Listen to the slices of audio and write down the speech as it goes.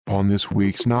On this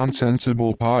week's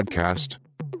Nonsensible podcast,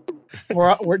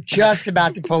 we're just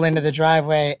about to pull into the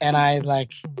driveway, and I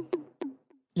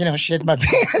shit my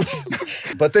pants.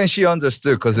 But then she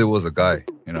understood because it was a guy,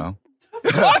 you know.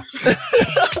 What?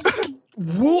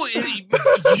 Whoa,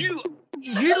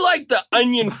 you're like the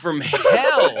onion from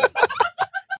hell.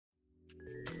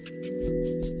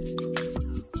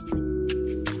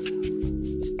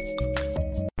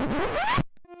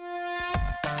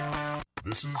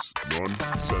 this is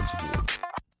Nonsensible.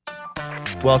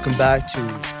 Welcome back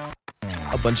to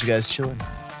a bunch of guys chilling.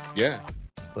 Yeah.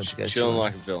 A bunch of guys chilling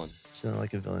like a villain. Chilling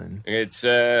like a villain. It's,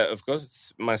 of course,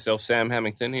 it's myself, Sam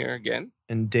Hamilton, here again.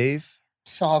 And Dave.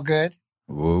 It's all good.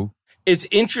 Woo. It's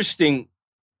interesting,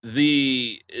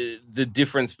 the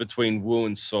difference between Wu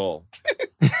and Saul.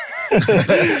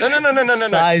 No.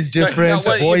 Size difference,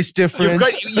 voice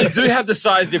difference. You do have the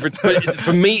size difference, but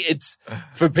for me, it's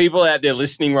for people out there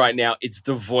listening right now, it's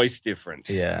the voice difference.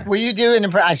 Yeah. Will you do an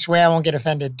impression? I swear I won't get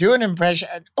offended. Do an impression,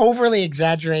 an overly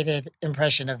exaggerated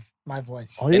impression of my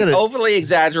voice. An overly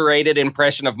exaggerated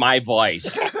impression of my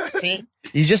voice. See?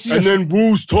 And then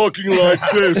Wu's talking like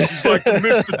this. He's like the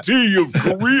Mr. T of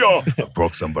Korea. I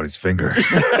broke somebody's finger.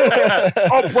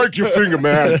 I'll break your finger,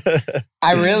 man.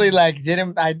 I really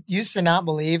I used to not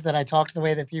believe that I talked the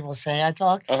way that people say I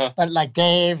talk. Uh-huh. But like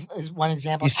Dave is one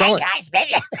example. You sound hey guys,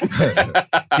 baby.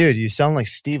 Dude, you sound like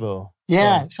Steve-O.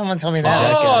 Yeah, someone told me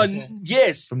that. Oh, Jackass.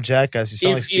 yes. From Jackass, you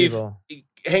sound like Steve-O.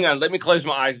 Hang on, let me close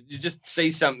my eyes. You just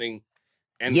say something.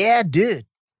 And Yeah, dude.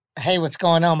 Hey, what's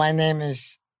going on? My name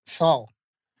is Saul.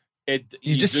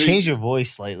 You just changed your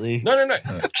voice slightly. No.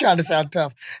 I'm trying to sound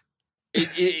tough.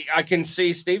 I can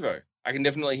see Steve-O. I can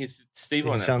definitely hear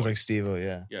Steve-O. It sounds like Steve-O,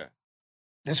 yeah. Yeah.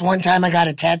 This one time I got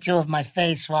a tattoo of my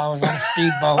face while I was on a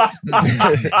speedboat.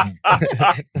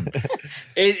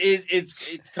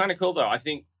 It's kind of cool though. I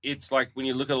think it's like when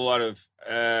you look at a lot of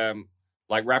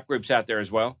like rap groups out there as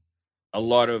well, a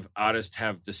lot of artists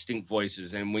have distinct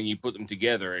voices, and when you put them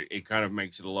together, it kind of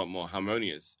makes it a lot more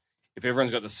harmonious. If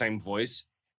everyone's got the same voice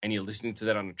and you're listening to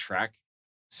that on a track,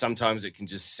 sometimes it can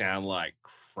just sound like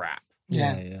crap.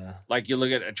 Yeah. Like you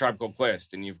look at A Tribe Called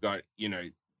Quest and you've got,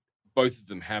 both of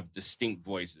them have distinct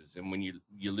voices. And when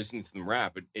you're listening to them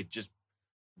rap, it just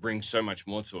brings so much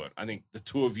more to it. I think the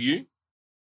two of you,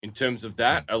 in terms of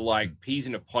that, are like peas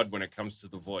in a pod when it comes to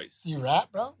the voice. You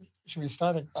rap, bro? Should we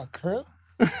start a crew?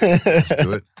 Let's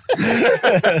do it.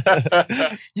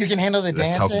 You can handle the dance.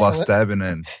 Let's talk about stabbing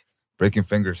and breaking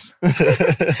fingers.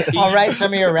 I'll write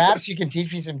some of your raps. You can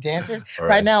teach me some dances. All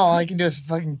right now, all I can do is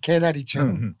fucking kid at each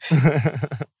other.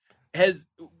 Have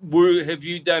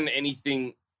you done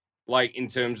anything like in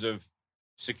terms of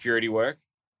security work?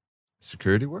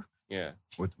 Security work? Yeah.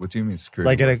 What do you mean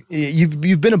security? Like you've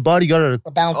been a bodyguard at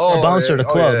a bouncer. A bouncer at a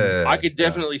club. Yeah. I could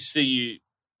definitely see you.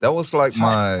 That was like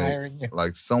hiring you.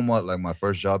 somewhat like my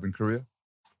first job in Korea.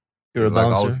 You're a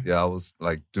bouncer? I was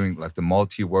like doing like the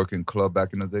multi-working club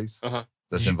back in the days. Uh-huh.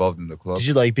 That's involved in the club. Did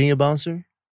you like being a bouncer?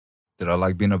 Did I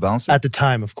like being a bouncer? At the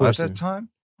time, of course. At that time?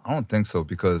 I don't think so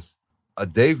because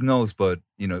Dave knows, but,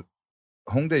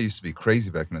 Hongdae used to be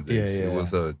crazy back in the days. Yeah. It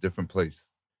was a different place.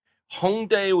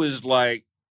 Hongdae was like,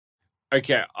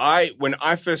 okay, when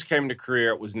I first came to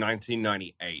Korea, it was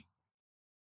 1998.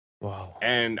 Wow.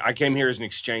 And I came here as an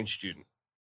exchange student.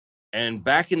 And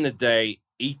back in the day,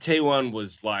 Itaewon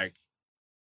was like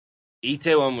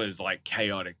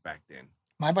chaotic back then.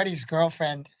 My buddy's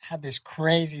girlfriend had this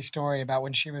crazy story about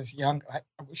when she was young. I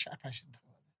wish I probably shouldn't.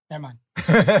 Never mind.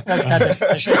 Let's cut this.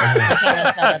 I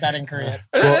can't talk about that in Korea.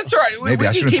 That's all right. Maybe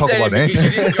I shouldn't talk about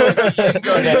anything.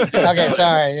 Okay,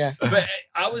 sorry. Yeah. But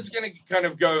I was going to kind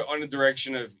of go on a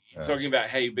direction of talking about,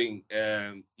 hey, being,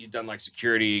 you've done like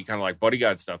security, kind of like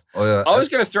bodyguard stuff. Oh, yeah. I was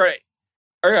going to throw it.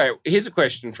 All right, here's a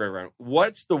question for everyone.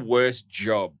 What's the worst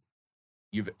job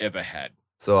you've ever had?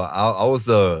 So I was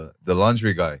the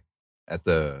laundry guy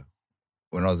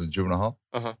when I was in juvenile hall.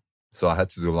 Uh-huh. So I had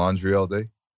to do laundry all day.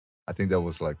 I think that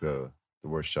was like the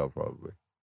worst job probably.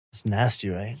 It's nasty,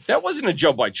 right? That wasn't a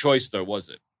job by choice, though, was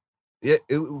it? Yeah,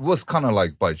 it was kind of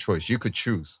like by choice. You could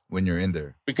choose when you're in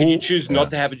there. But could you choose not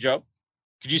to have a job?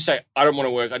 Could you say, I don't want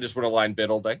to work, I just want to lie in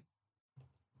bed all day?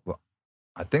 Well,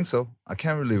 I think so. I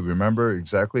can't really remember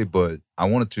exactly, but I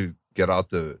wanted to get out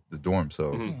the dorm.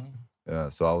 So, yeah,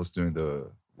 so I was doing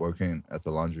working at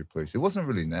the laundry place. It wasn't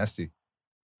really nasty.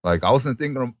 Like, I wasn't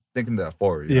thinking that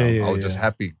far. You know? I was just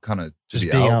happy kind of to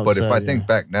be out. But if I think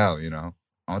back now, I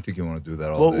don't think you want to do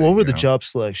that all day. What were the job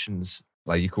selections?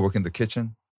 Like, you could work in the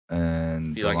kitchen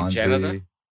and be the like laundry. a janitor?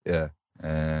 Yeah.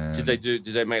 And Did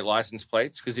they make license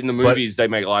plates? Because in the movies, they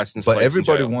make license plates. But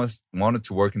everybody wanted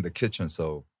to work in the kitchen,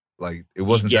 so like it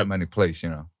wasn't that many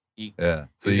places, Yeah.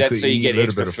 So Is you that could so you eat get a little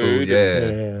extra bit of food.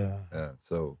 food? Yeah.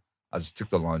 So I just took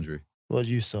the laundry. What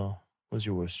you saw? What's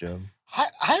your worst job?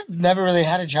 I've never really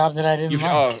had a job that I didn't You've-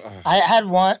 like. I had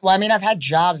one. Well, I mean, I've had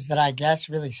jobs that I guess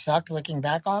really sucked looking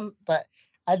back on, but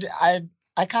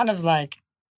I kind of like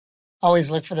always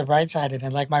look for the bright side in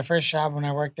it. Like my first job when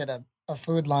I worked at a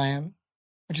Food Lion,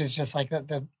 which is just like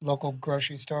the local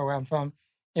grocery store where I'm from.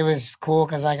 It was cool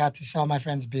because I got to sell my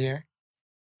friends beer,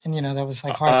 and that was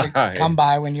like hard to come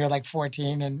by when you're like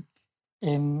 14 and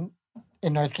in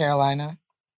North Carolina.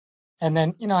 And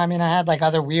then, I mean, I had like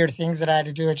other weird things that I had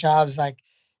to do at jobs. Like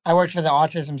I worked for the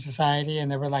Autism Society and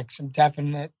there were like some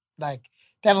definitely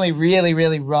really,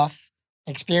 really rough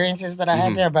experiences that I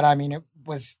had there. But I mean, it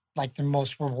was like the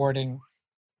most rewarding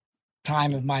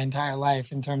time of my entire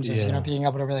life in terms of, being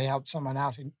able to really help some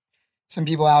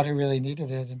people out who really needed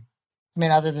it. And I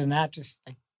mean, other than that, just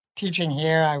like teaching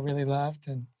here, I really loved.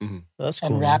 And, That's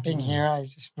cool. and rapping here,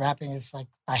 rapping is like,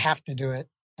 I have to do it.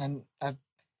 And I've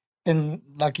been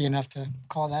lucky enough to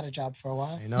call that a job for a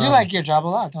while. You like your job a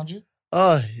lot, don't you?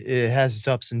 It has its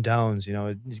ups and downs.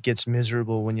 It gets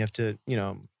miserable when you have to,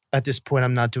 at this point,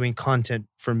 I'm not doing content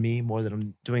for me more than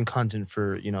I'm doing content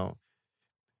for,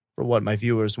 for what my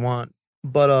viewers want.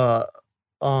 But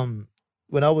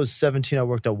when I was 17, I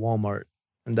worked at Walmart,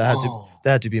 and that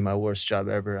had to be my worst job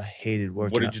ever. I hated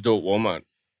working. What did you do at Walmart?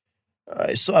 All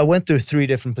right, so I went through 3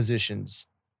 different positions.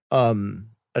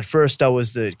 At first, I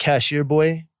was the cashier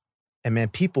boy. And man,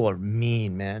 people are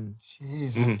mean, man.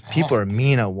 Jeez, People are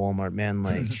mean at Walmart, man.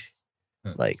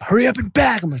 Like hurry up and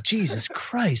back. I'm like, Jesus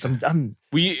Christ. I'm.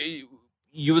 Were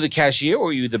you were the cashier or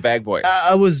were you the bag boy?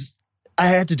 I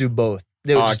had to do both.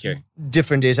 They were just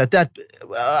different days. At that,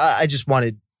 I just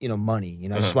wanted money.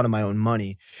 I just wanted my own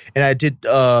money, and I did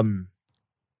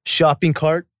shopping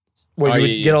cart where you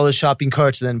would get all the shopping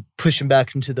carts and then push them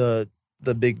back into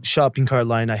the big shopping cart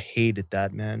line. I hated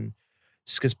that, man.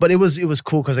 But it was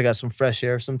cool because I got some fresh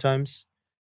air sometimes,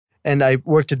 and I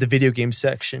worked at the video game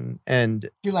section. And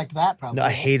you liked that probably? No,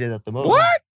 I hated that the most.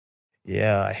 What?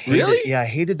 Yeah, I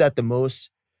hated that the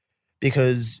most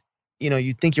because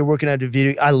you think you're working at a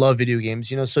video. I love video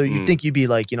games, so you think you'd be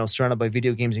like surrounded by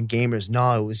video games and gamers.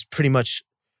 No, it was pretty much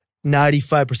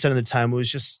 95% of the time it was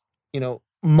just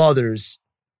mothers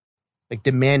like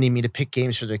demanding me to pick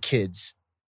games for their kids.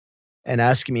 And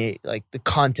asking me like the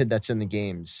content that's in the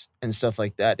games and stuff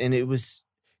like that. And it was,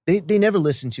 they never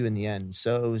listened to in the end.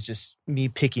 So it was just me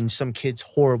picking some kid's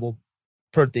horrible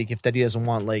birthday gift that he doesn't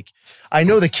want. Like, I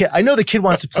know the kid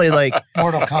wants to play like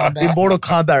Mortal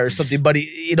Kombat or something, but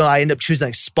I end up choosing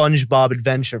like SpongeBob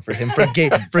Adventure for him for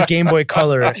Game Boy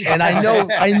Color. And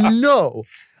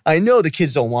I know the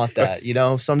kids don't want that,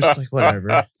 So I'm just like,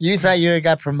 whatever. You thought you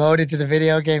got promoted to the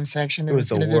video game section. It was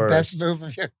going to be the best move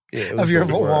of your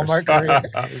Walmart career.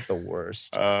 It was the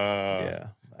worst.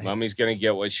 Mommy's going to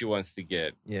get what she wants to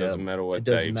get. Yeah, doesn't matter what It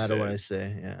doesn't Dave matter says. what I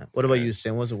say. Yeah. What about you,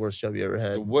 Sam? What's the worst job you ever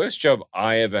had? The worst job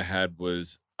I ever had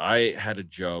was I had a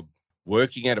job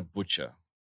working at a butcher.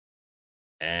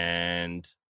 And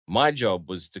my job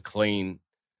was to clean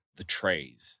the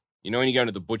trays. When you go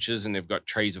into the butchers and they've got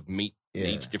trays of meat,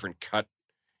 each different cut,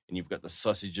 and you've got the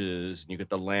sausages and you've got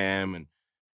the lamb. And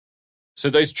so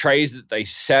those trays that they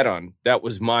sat on, that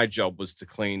was my job, was to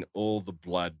clean all the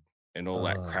blood and all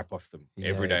that crap off them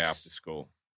every day after school.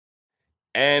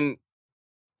 And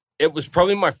it was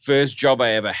probably my first job I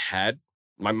ever had.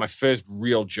 My first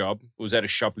real job was at a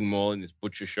shopping mall in this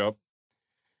butcher shop.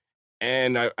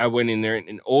 And I went in there,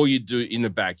 and all you do in the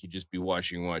back, you just be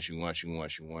washing.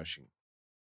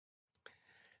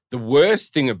 The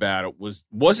worst thing about it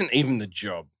wasn't even the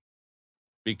job,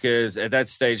 because at that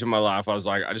stage of my life, I was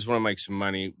like, I just want to make some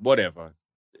money, whatever.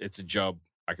 It's a job.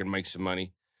 I can make some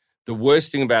money. The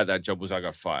worst thing about that job was I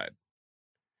got fired.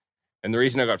 And the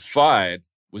reason I got fired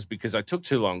was because I took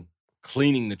too long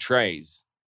cleaning the trays.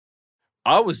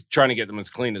 I was trying to get them as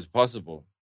clean as possible.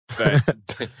 But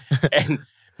and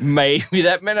maybe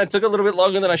that meant I took a little bit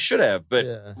longer than I should have. But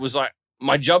it was like,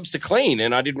 my job's to clean,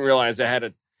 and I didn't realize I had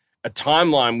a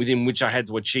timeline within which I had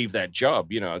to achieve that job.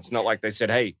 It's not like they said,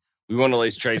 hey, we want all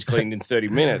these trays cleaned in 30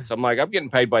 minutes. I'm like, I'm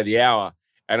getting paid by the hour,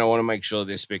 and I want to make sure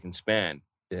they're spick and span.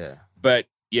 Yeah. But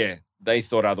yeah, they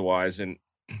thought otherwise, and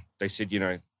they said,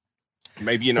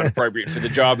 maybe you're not appropriate for the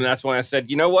job. And that's why I said,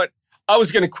 you know what? I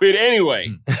was going to quit anyway.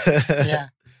 Yeah.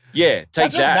 Yeah,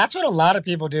 that's what a lot of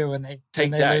people do when they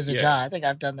lose a yeah. job. I think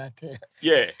I've done that too.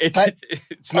 Yeah,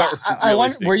 it's not I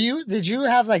wonder, did you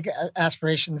have like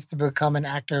aspirations to become an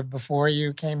actor before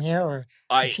you came here, or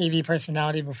a TV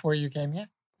personality before you came here?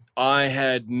 I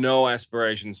had no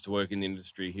aspirations to work in the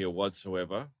industry here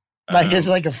whatsoever. Like it's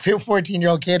like a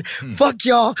 14-year-old kid. Fuck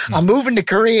y'all. I'm moving to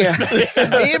Korea.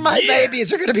 Me and my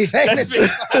babies are going to be famous.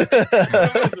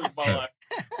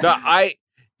 No, I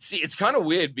see. It's kind of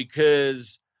weird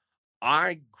because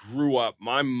I grew up.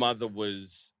 My mother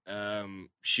was.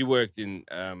 She worked in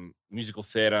musical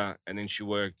theater, and then she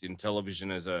worked in television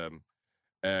as a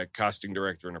casting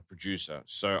director and a producer.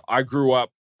 So I grew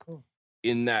up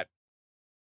in that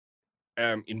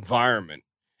environment.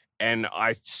 And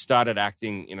I started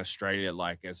acting in Australia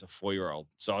like as a 4-year-old.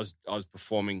 So I was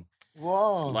performing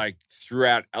like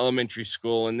throughout elementary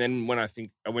school. And then when I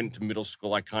went to middle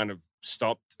school, I kind of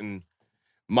stopped. And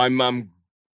my mum,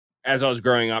 as I was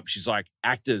growing up, she's like,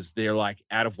 actors, they're like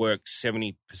out of work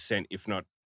 70%, if not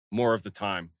more of the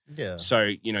time. Yeah.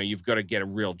 So, you've got to get a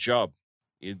real job.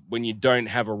 When you don't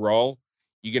have a role,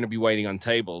 you're going to be waiting on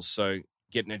tables. So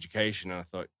get an education. And I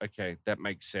thought, okay, that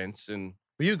makes sense. And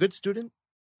were you a good student?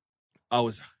 I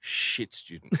was a shit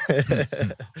student.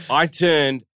 I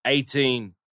turned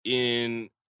 18 in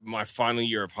my final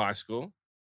year of high school.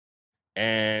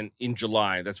 And in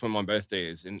July, that's when my birthday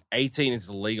is. And 18 is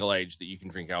the legal age that you can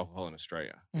drink alcohol in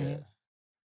Australia. Mm-hmm.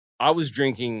 I was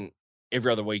drinking every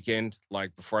other weekend,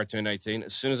 like before I turned 18.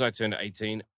 As soon as I turned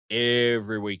 18,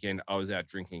 every weekend I was out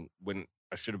drinking when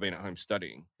I should have been at home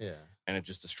studying. Yeah. And it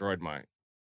just destroyed my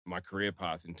career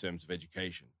path in terms of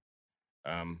education.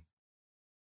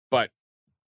 But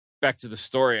back to the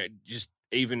story, just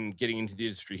even getting into the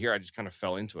industry here, I just kind of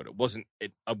fell into it. It wasn't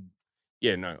I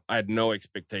had no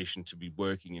expectation to be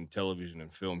working in television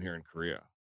and film here in Korea.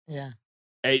 Yeah.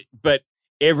 But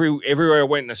everywhere I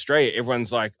went in Australia,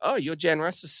 everyone's like, "Oh, you're Jan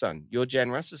Russ's son. You're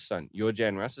Jan Russ's son. You're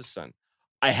Jan Russ's son."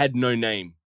 I had no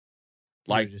name.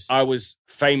 Like I was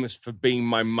famous for being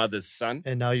my mother's son,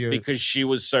 and now you're because she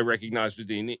was so recognized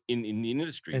within in the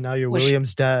industry. And now you're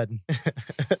William's dad.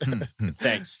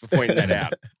 Thanks for pointing that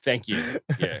out. Thank you.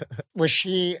 Yeah. Was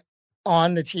she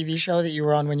on the TV show that you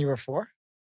were on when you were 4?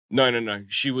 No.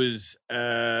 She was.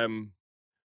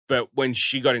 But when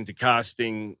she got into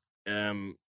casting,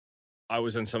 I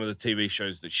was on some of the TV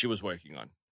shows that she was working on,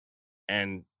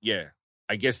 and yeah,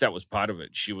 I guess that was part of it.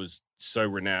 She was so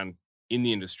renowned in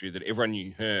the industry that everyone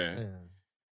knew her,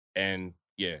 and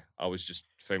yeah, I was just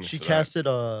famous. She for casted.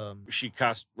 That. She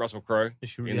cast Russell Crowe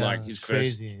in like his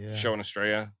first show in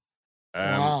Australia.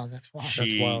 Wow, that's wild. She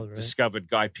that's wild, right? discovered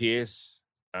Guy Pearce,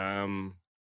 Kylie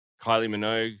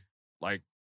Minogue, like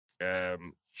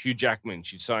Hugh Jackman.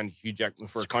 She signed Hugh Jackman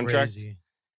for a contract,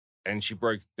 and she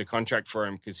broke the contract for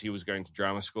him because he was going to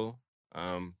drama school.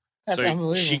 That's so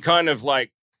unbelievable. She kind of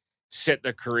like set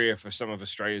the career for some of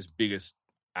Australia's biggest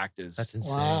actors. That's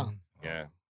insane. Wow. Yeah.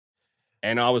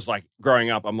 And I was like, growing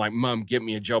up, I'm like, Mum, get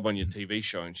me a job on your TV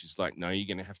show. And she's like, no, you're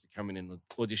going to have to come in and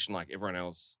audition like everyone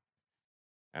else.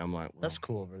 And I'm like, well, that's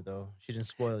cool of her, though. She didn't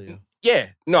spoil you. Yeah.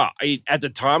 No, at the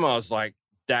time, I was like,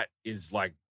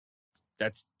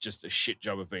 that's just a shit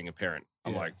job of being a parent.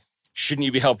 I'm like, shouldn't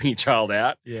you be helping your child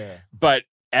out? Yeah. But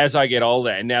as I get older,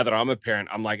 and now that I'm a parent,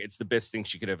 I'm like, it's the best thing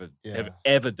she could have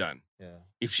ever done. Yeah.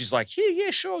 If she's like, yeah,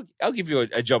 sure, I'll give you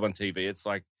a job on TV. It's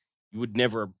like, you would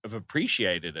never have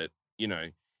appreciated it,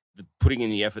 the putting in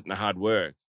the effort and the hard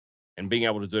work, and being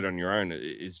able to do it on your own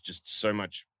is just so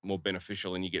much more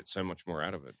beneficial, and you get so much more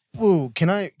out of it. Ooh, can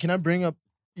I bring up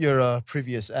your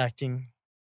previous acting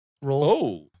role?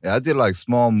 Oh, yeah, I did like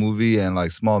small movie and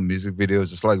like small music videos,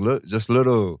 just like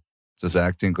just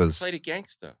acting because played a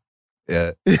gangster.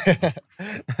 Yeah,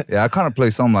 yeah, I kind of play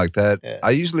something like that. Yeah.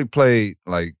 I usually play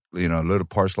like little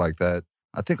parts like that.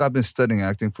 I think I've been studying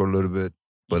acting for a little bit,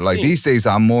 but like these days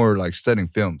I'm more like studying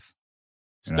films.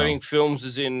 Studying films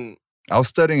as in? I was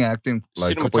studying acting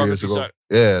like a couple years ago. Side.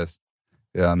 Yes.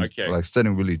 Yeah, I'm okay. like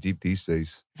studying really deep these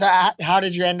days. So how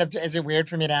did you end up, is it weird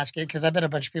for me to ask you? Because I bet a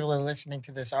bunch of people who are listening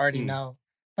to this already know.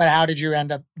 But how did you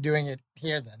end up doing it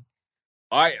here then?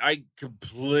 I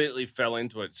completely fell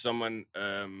into it. Someone,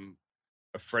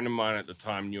 a friend of mine at the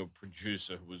time knew a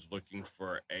producer who was looking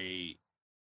for a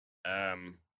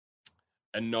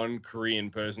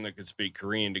non-Korean person that could speak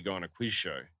Korean to go on a quiz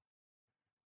show.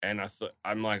 And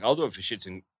I'm like, I'll do it for shits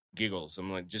and giggles.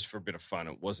 I'm like, just for a bit of fun.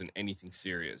 It wasn't anything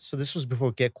serious. So this was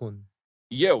before Gekun.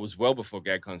 Yeah, it was well before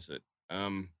Gag Concert.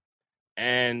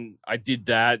 And I did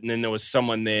that, and then there was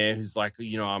someone there who's like,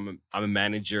 I'm a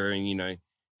manager, and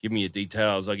give me your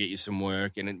details, I'll get you some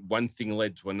work. And then one thing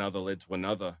led to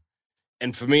another.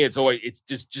 And for me, it's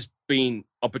just been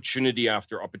opportunity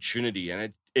after opportunity,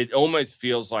 and it almost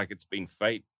feels like it's been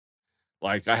fate.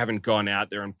 Like I haven't gone out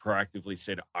there and proactively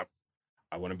said,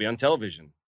 I want to be on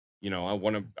television. I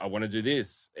want to do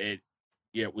this. It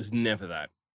was never that.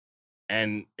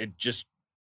 And it just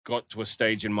got to a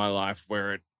stage in my life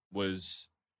where it was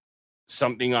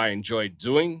something I enjoyed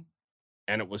doing,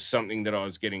 and it was something that I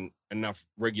was getting enough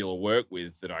regular work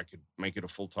with that I could make it a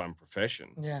full-time profession.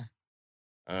 Yeah.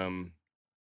 Um,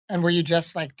 And were you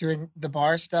just like doing the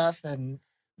bar stuff and?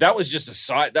 that was just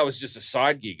a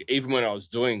side gig. Even when I was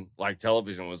doing like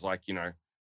television, was like, you know,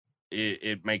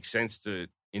 it makes sense to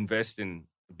invest in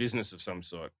a business of some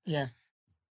sort. Yeah.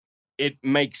 It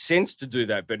makes sense to do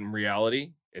that, but in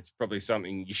reality, it's probably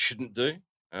something you shouldn't do.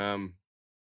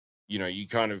 You know, you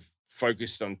kind of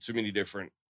focused on too many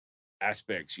different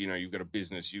aspects. You know, you've got a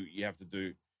business, you have to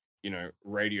do, you know,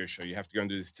 radio show, you have to go and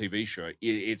do this TV show.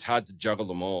 It's hard to juggle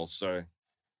them all. So,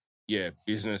 yeah,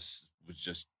 business was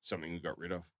just something we got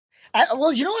rid of.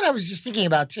 Well, you know what I was just thinking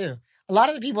about too? A lot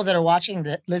of the people that are watching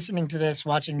listening to this,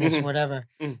 watching this or whatever,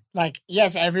 like,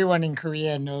 yes, everyone in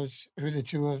Korea knows who the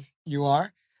two of you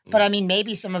are. But I mean,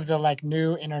 maybe some of the like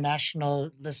new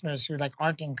international listeners who like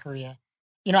aren't in Korea,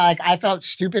 you know, like I felt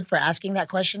stupid for asking that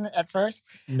question at first.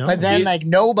 No. But then like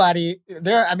nobody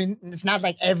there, I mean, it's not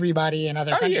like everybody in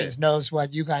other countries knows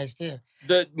what you guys do.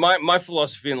 My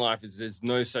philosophy in life is there's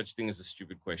no such thing as a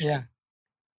stupid question. Yeah.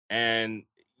 And,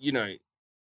 you know,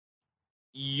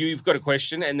 you've got a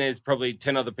question and there's probably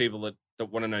 10 other people that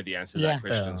want to know the answer to that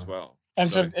question as well.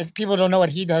 And so if people don't know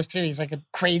what he does too, he's like a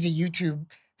crazy YouTube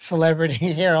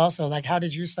celebrity here also. Like, how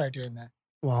did you start doing that?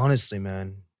 Well, honestly,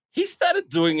 man. He started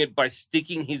doing it by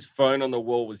sticking his phone on the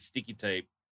wall with sticky tape.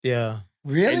 Yeah.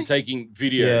 Really? And taking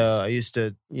videos. Yeah, I used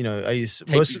to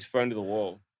tape his phone to the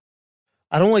wall.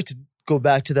 I don't like to go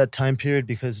back to that time period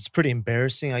because it's pretty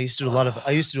embarrassing. I used to do a lot of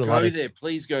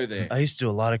Please go there. I used to do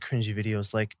a lot of cringy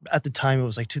videos. Like at the time it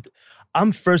was like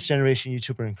I'm first generation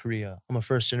YouTuber in Korea. I'm a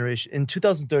first generation. In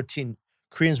 2013,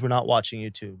 Koreans were not watching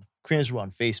YouTube. Koreans were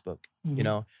on Facebook. Mm-hmm. You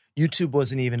know, YouTube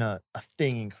wasn't even a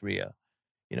thing in Korea.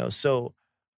 You know, so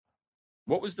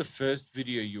what was the first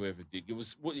video you ever did? It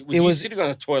was sitting on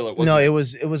a toilet, wasn't no, it?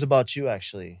 it was about you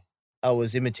actually. I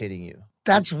was imitating you.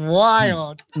 That's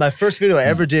wild. My first video I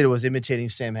ever did was imitating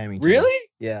Sam Hamilton. Really?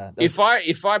 Yeah. If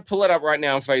I pull it up right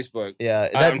now on Facebook,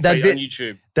 on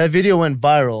YouTube, that video went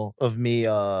viral of me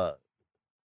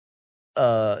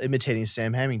imitating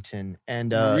Sam Hamilton,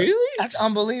 and really, that's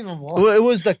unbelievable. It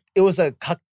was the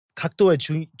각도의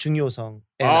중요성.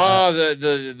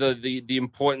 The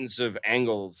importance of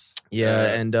angles.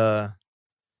 Yeah, and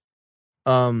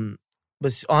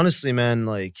but honestly, man,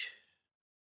 like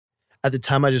at the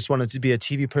time, I just wanted to be a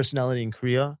TV personality in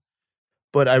Korea,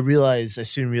 but I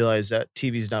soon realized that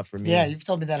TV is not for me. Yeah, you've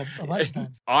told me that a bunch of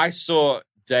times. I saw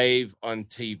Dave on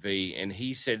TV, and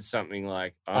he said something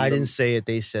like, "I didn't say it;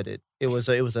 they said it." It was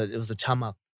a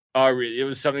chamak. Oh, really? It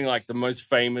was something like the most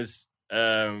famous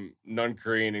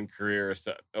non-Korean in Korea, or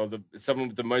someone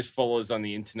with the most followers on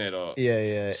the internet, or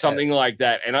something like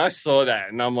that. And I saw that,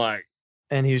 and I'm like,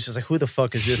 and he was just like, "Who the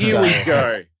fuck is this?" Here we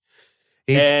go.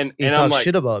 He talked I'm like,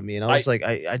 shit about me, and I was like,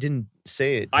 I didn't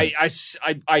say it. I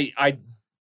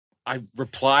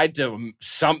replied to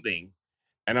something,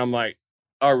 and I'm like,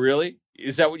 oh, really?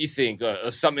 Is that what you think,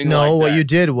 or something? No, like that? what you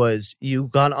did was you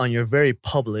got on your very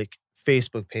public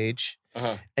Facebook page,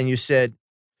 and you said,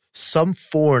 some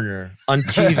foreigner on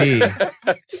TV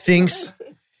thinks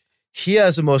he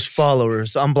has the most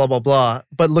followers on blah, blah, blah,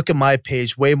 but look at my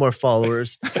page, way more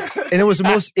followers. And it was the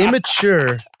most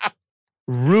immature,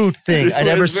 rude thing I'd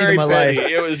ever seen in my life.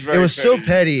 It was so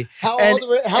petty. How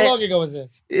long ago was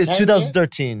this? It's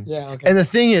 2013. Yeah, okay. And the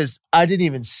thing is, I didn't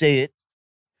even say it.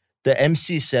 The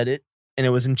MC said it, and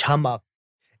it was in chamak.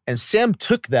 And Sam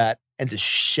took that and just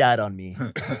shat on me.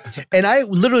 And I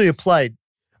literally replied,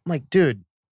 I'm like, dude,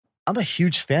 I'm a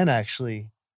huge fan, actually.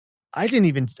 I didn't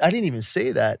even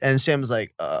say that. And Sam was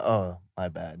like, oh, my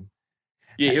bad.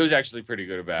 Yeah, he was actually pretty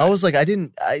good about it. I was like,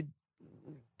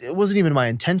 it wasn't even my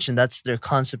intention. That's their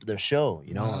concept of their show,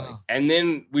 you know? Like, and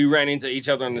then we ran into each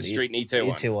other on the street in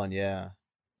Itaewon. Itaewon, yeah.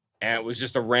 And it was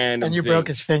just a random And you thing. broke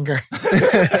his finger.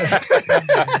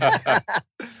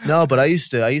 No, but I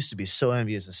used to be so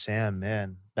envious of Sam,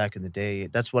 man, back in the day.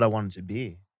 That's what I wanted to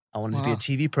be. I wanted to be a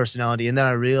TV personality. And then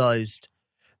I realized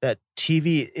that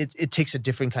TV, it takes a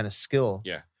different kind of skill.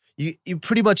 Yeah. You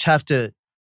pretty much have to,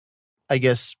 I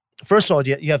guess, first of all,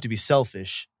 you have to be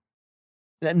selfish.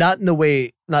 Not in the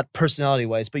way, not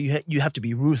personality-wise, but you have to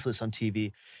be ruthless on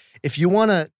TV. If you want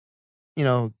to,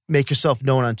 make yourself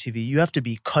known on TV, you have to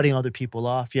be cutting other people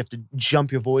off. You have to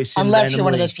jump your voice in Unless randomly. you're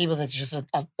one of those people that's just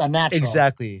a natural.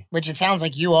 Exactly. Which it sounds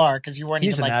like you are, because you weren't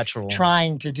He's even a like natural.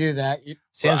 trying to do that.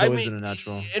 Sam's always been a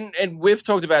natural. And we've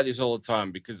talked about this all the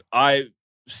time, because I've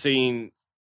seen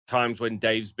times when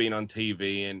Dave's been on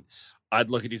TV and I'd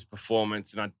look at his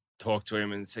performance and I'd talk to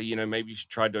him and say, maybe you should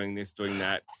try doing this, doing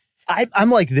that. I'm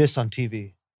like this on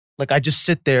TV. Like I just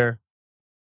sit there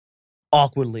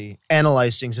awkwardly,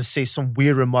 analyze things, and say some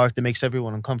weird remark that makes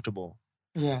everyone uncomfortable.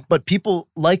 Yeah. But people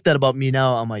like that about me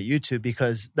now on my YouTube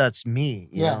because that's me.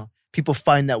 You know? People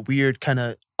find that weird kind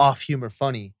of off humor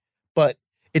funny, but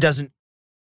it doesn't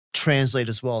translate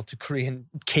as well to Korean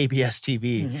KBS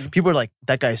TV. Mm-hmm. People are like,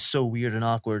 that guy is so weird and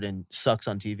awkward and sucks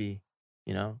on TV,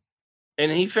 you know?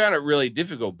 And he found it really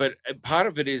difficult. But part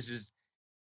of it is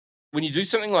when you do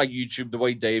something like YouTube, the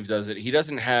way Dave does it, he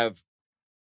doesn't have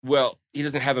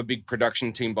a big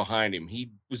production team behind him.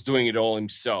 He was doing it all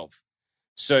himself.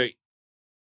 So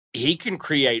he can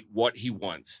create what he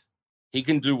wants. He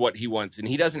can do what he wants. And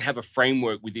he doesn't have a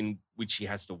framework within which he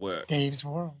has to work. Dave's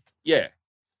world. Yeah.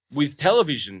 With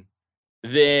television,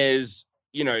 there's,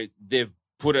 they've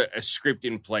put a script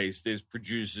in place. There's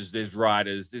producers, there's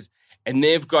writers, and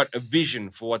they've got a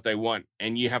vision for what they want.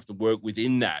 And you have to work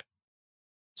within that.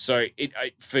 So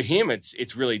for him,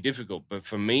 it's really difficult. But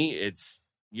for me, it's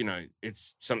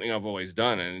something I've always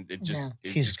done. And it just,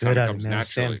 he's good at it, man.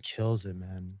 Naturally. Sam kills it,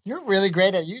 man. You're really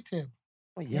great at YouTube.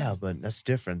 Well, yeah, but that's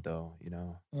different though,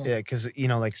 Yeah, because,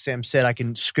 like Sam said, I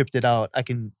can script it out. I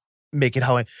can make it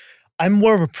I'm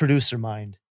more of a producer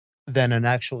mind than an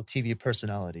actual TV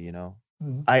personality,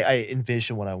 Mm-hmm. I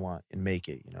envision what I want and make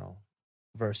it,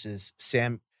 versus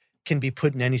Sam can be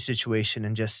put in any situation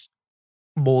and just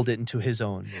mold it into his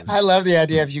own. I love the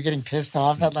idea of you getting pissed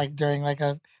off at during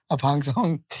a punk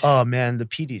song. Oh man, the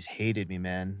PDs hated me,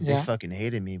 man. Yeah. They fucking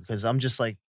hated me because I'm just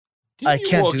like,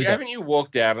 Haven't that. you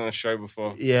walked out on a show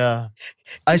before? Yeah.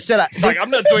 I said, it's like,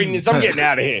 I'm not doing this. I'm getting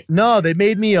out of here. No, they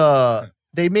made me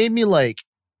like,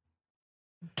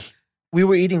 we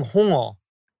were eating hongo.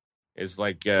 It's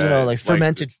like, like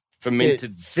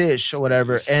fermented fish or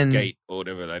whatever. And skate or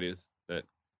whatever that is.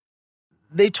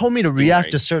 They told me to Stingray.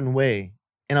 react a certain way.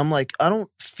 And I'm like, I don't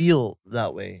feel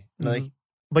that way. Mm-hmm. Like,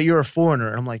 but you're a foreigner.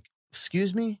 And I'm like,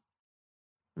 excuse me?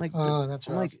 I'm like, oh, that's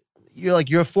right. Like,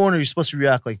 you're a foreigner. You're supposed to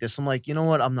react like this. I'm like, you know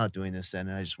what? I'm not doing this then.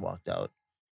 And I just walked out.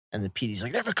 And the PD's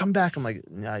like, never come back. I'm like,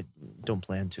 I don't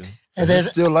plan to. Is it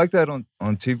still like that on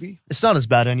TV? It's not as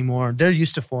bad anymore. They're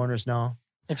used to foreigners now.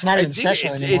 It's not even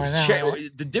special anymore now.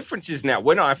 Right? The difference is now,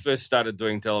 when I first started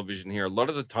doing television here, a lot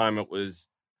of the time it was,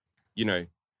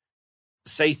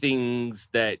 say things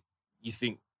that you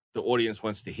think the audience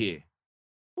wants to hear.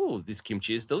 Oh, this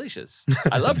kimchi is delicious.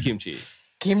 I love kimchi.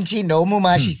 Kimchi 너무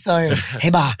맛있어요.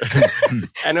 해봐.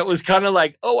 And it was kind of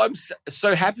like, oh, I'm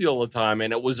so happy all the time.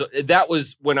 And that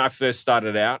was when I first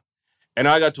started out. And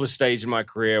I got to a stage in my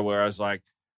career where I was like,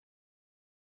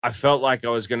 I felt like I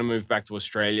was going to move back to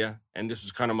Australia. And this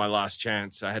was kind of my last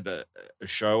chance. I had a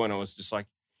show and I was just like,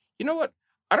 you know what?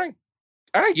 I don't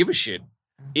give a shit.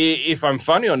 If I'm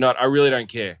funny or not, I really don't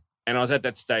care. And I was at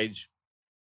that stage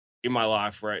in my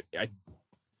life where I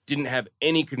didn't have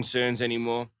any concerns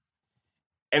anymore.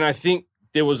 And I think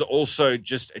there was also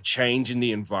just a change in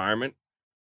the environment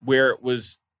where it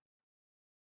was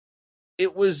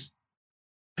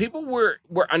people were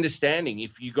understanding.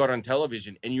 If you got on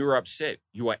television and you were upset,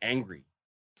 you were angry.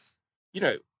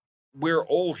 We're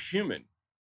all human.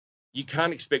 You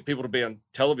can't expect people to be on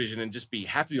television and just be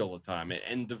happy all the time.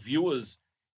 And the viewers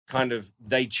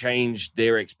they changed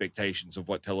their expectations of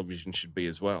what television should be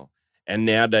as well. And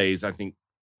nowadays, I think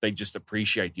they just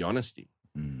appreciate the honesty.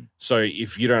 Mm. So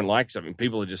if you don't like something,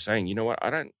 people are just saying, you know what, I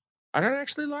don't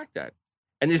actually like that.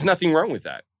 And there's nothing wrong with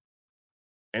that.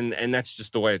 And that's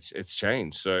just the way it's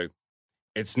changed. So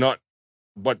it's not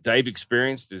what Dave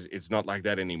experienced it's not like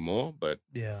that anymore, but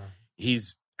yeah,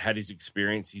 he's had his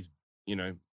experience. He's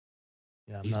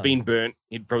been burnt.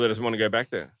 He probably doesn't want to go back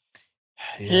there.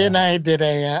 Yeah. He and I did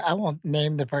I won't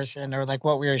name the person or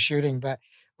what we were shooting, but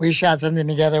we shot something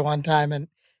together one time, and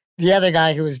the other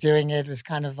guy who was doing it was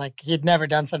kind of like, he'd never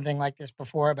done something like this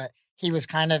before, but he was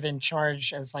kind of in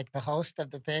charge as the host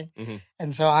of the thing. Mm-hmm.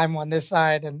 And so I'm on this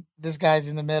side and this guy's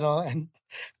in the middle, and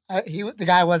the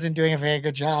guy wasn't doing a very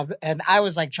good job. And I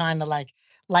was trying to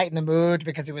lighten the mood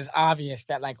because it was obvious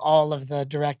that all of the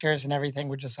directors and everything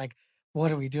were just like,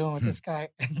 what are we doing with this guy?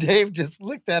 And Dave just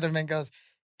looked at him and goes,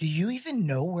 do you even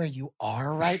know where you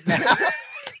are right now?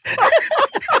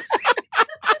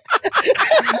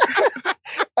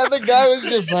 And the guy was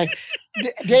just like,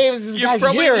 Dave is this guy's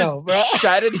hero, bro.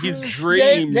 Shattered his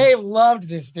dreams. Dave loved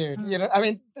this dude.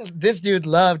 This dude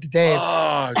loved Dave.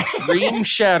 Oh, dream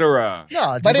shatterer.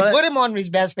 No, but it put him on his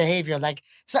best behavior.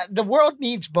 So the world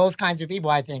needs both kinds of people,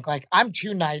 I think. I'm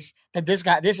too nice that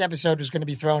this episode was going to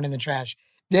be thrown in the trash.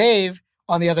 Dave,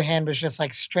 on the other hand, was just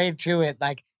straight to it.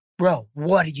 Bro,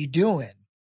 what are you doing?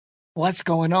 What's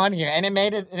going on here? And it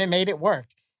made it work.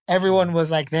 everyone was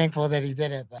like thankful that he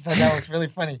did it. But that was really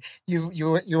funny. You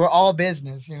were all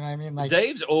business. You know what I mean? Like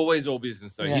Dave's always all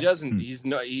business though. Yeah. He doesn't. He's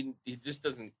not. He just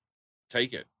doesn't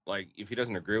take it. Like if he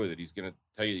doesn't agree with it, he's gonna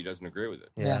tell you he doesn't agree with it.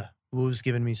 Yeah. Wu's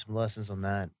giving me some lessons on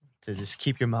that. To just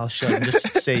keep your mouth shut and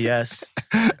just say yes.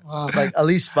 Well, Like at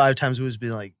least 5 times Wu's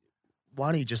been like,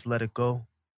 why don't you just let it go?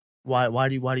 Why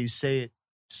do you say it?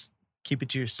 Just keep it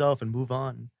to yourself and move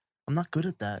on. I'm not good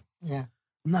at that. yeah.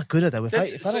 I'm not good at that. If I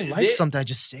So don't like they- something, I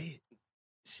just say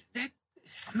it. That,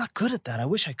 I'm not good at that. I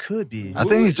wish I could be. I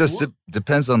think it just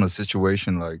depends on the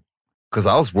situation. Like, because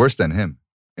I was worse than him,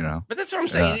 you know. but that's what I'm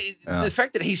saying. Yeah. The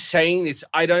fact that he's saying this,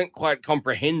 I don't quite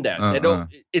comprehend that.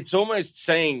 It's almost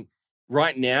saying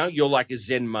right now you're like a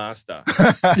Zen master.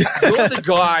 You're the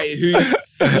guy who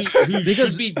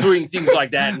should be doing things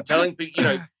like that and telling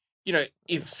people, you know,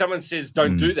 if someone says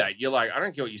don't do that, you're like, I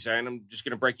don't care what you're saying. I'm just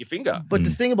going to break your finger. But the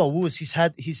thing about Wu is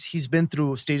he's been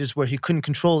through stages where he couldn't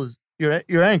control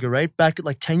your anger, right? Back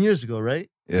like 10 years ago, right?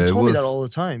 Yeah, he told me that was- all the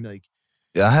time. Like,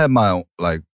 Yeah, I had my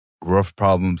like rough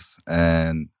problems,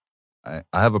 and I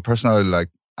have a personality like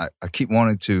I keep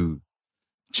wanting to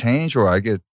change, or I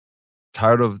get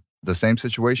tired of the same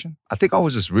situation. I think I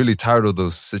was just really tired of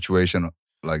those situations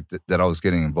like that I was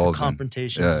getting the involved in.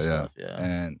 confrontations and stuff. Yeah.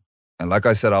 And like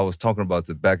I said, I was talking about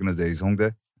the back in the days,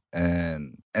 Hongdae,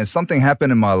 and something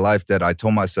happened in my life that I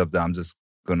told myself that I'm just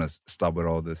gonna stop with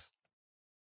all this,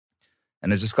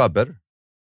 and it just got better.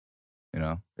 You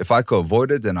know, if I could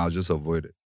avoid it, then I'll just avoid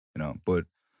it. You know, but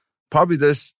probably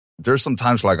there's some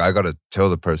times like I gotta tell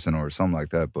the person or something like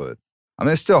that. But I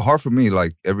mean, it's still hard for me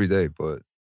like every day. But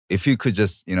if you could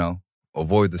just,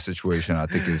 avoid the situation, I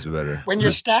think it's better. When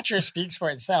your stature speaks for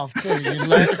itself too, you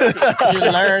learn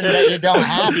that you don't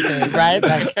have to, right?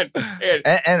 Like,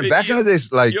 And back in the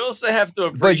days, like you also have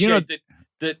to but you know- appreciate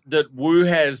that Wu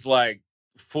has like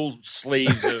full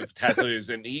sleeves of tattoos,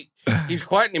 and he's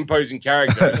quite an imposing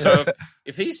character. So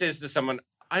if he says to someone,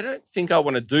 I don't think I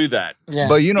want to do that, yeah.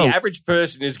 but the average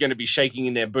person is going to be shaking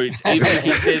in their boots, even if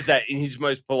he says that in his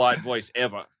most polite voice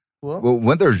ever. Well, well,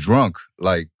 when they're drunk,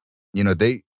 like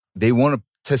they want to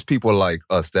test people like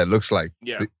us that looks like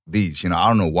Yeah. these. I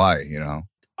don't know why.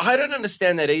 I don't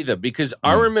understand that either, because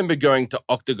I remember going to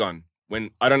Octagon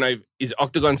when, I don't know, is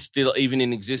Octagon still even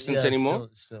in existence yeah, anymore?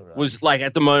 Still right. Was like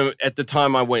at the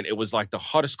time I went, it was like the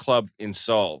hottest club in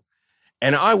Seoul.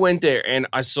 And I went there and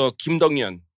I saw Kim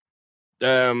Dong-yeon,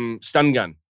 stun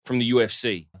gun from the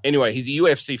UFC. Anyway, he's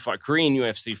a Korean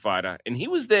UFC fighter, and he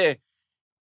was there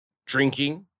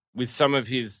drinking with some of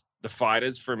the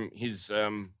fighters from his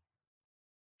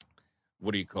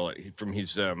what do you call it? From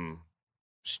his I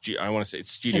want to say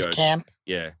it's studios. His camp.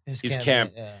 Yeah. His camp,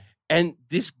 camp. Yeah. And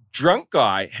this drunk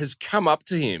guy has come up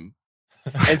to him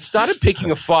and started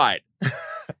picking a fight.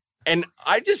 And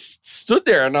I just stood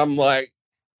there and I'm like,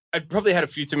 I'd probably had a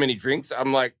few too many drinks.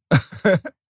 I'm like, am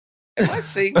I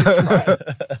seeing this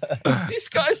right? This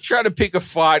guy's trying to pick a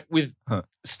fight with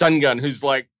Stun Gun, who's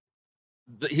like,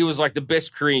 he was like the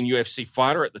best Korean UFC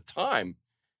fighter at the time.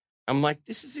 I'm like,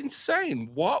 this is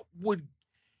insane.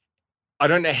 I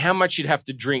don't know how much you'd have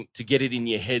to drink to get it in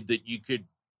your head that you could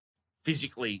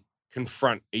physically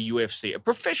confront a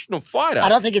professional fighter. I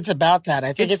don't think it's about that.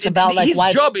 I think it's about like his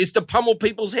why job is to pummel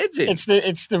people's heads in.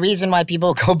 it's the reason why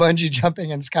people go bungee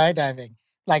jumping and skydiving.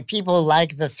 Like people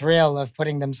like the thrill of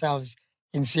putting themselves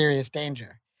in serious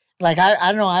danger. Like I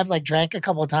don't know, I've like drank a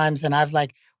couple of times and I've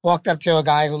like walked up to a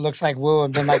guy who looks like Wu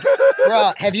and been like,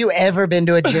 bro, have you ever been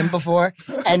to a gym before?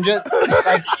 And just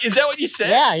like, is that what you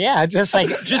said? yeah, just like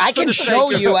Just I for can the show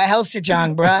sake of- you a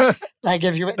Helsejang, bro. Like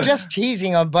if you're just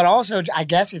teasing them, but also I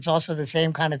guess it's also the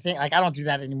same kind of thing. Like I don't do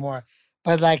that anymore.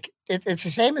 But like it's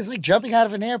the same as like jumping out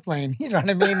of an airplane. You know what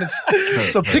I mean?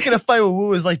 It's So picking a fight with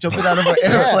Wu is like jumping out of an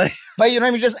airplane. But you know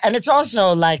what I mean? And it's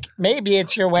also like maybe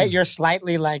it's your way. You're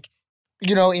slightly like,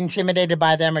 intimidated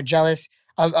by them or jealous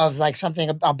of like something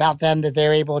about them that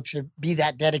they're able to be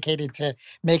that dedicated to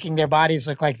making their bodies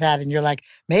look like that. And you're like,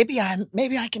 maybe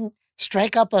I can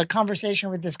strike up a conversation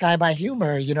with this guy by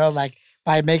humor, like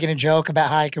by making a joke about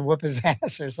how I can whoop his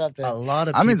ass or something. A lot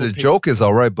of I mean, people the pick- joke is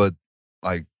all right, but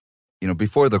like,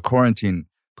 before the quarantine,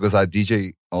 because I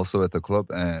DJ also at the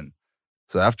club, and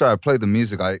so after I played the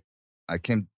music, I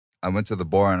went to the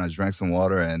bar and I drank some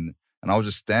water, and I was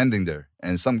just standing there,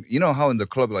 and how in the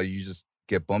club like you just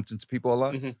get bumped into people a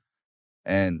lot, Mhm.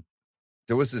 and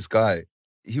there was this guy,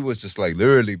 he was just like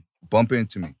literally bumping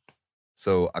into me,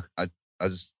 so I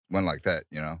just went like that,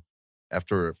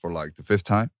 after for like the 5th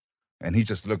time, and he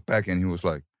just looked back and he was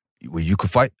like, "Well, you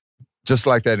could fight," just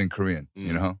like that in Korean,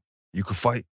 you could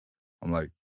fight. I'm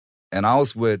like, and I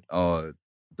was with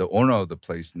the owner of the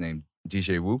place named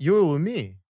DJ Wu. You were with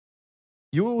me.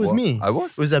 You were with Well, me. I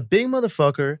was. It was that big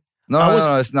motherfucker. No, I no, was-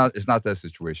 no, it's not. It's not that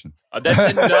situation.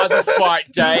 That's another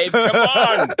fight, Dave. Come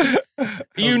on.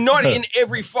 You're not in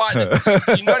every fight.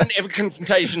 You're not in every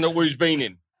confrontation that Wu's been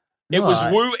in. It No, was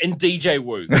I- Wu and DJ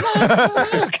Wu.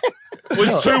 It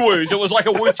was two Wus. It was like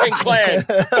a Wu-Tang Clan.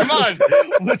 Come on.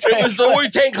 It was the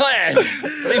Wu-Tang Clan.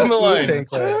 Leave him alone. Wu-Tang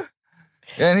Clan.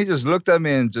 Yeah, and he just looked at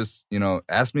me and just,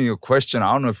 asked me a question.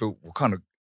 I don't know what kind of.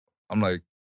 I'm like,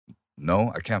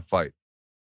 no, I can't fight.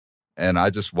 And I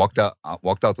just walked out. I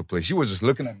walked out the place. She was just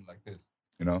looking at me like this,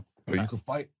 But you can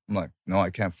fight. I'm like, no, I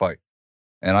can't fight.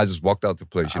 And I just walked out the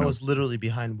place. I was literally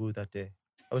behind Wu that day.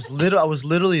 I was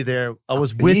literally there. I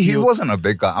was with He you. wasn't a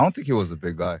big guy. I don't think he was a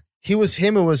big guy. He was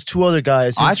him. It was two other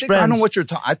guys. His I think friends. I know what you're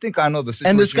talking. I think I know the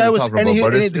situation. And this guy you're was, talking and, about, he,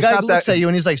 but and it's, the it's guy not looks that. at you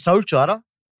and he's like, "Saul Chara,"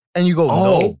 and you go,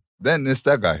 Oh, "No." then it's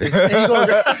that guy. And he goes,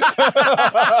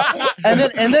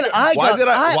 and then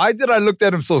Why did I look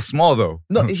at him so small though?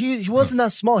 No, he wasn't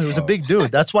that small. He was a big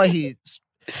dude. That's why he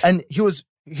was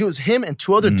him and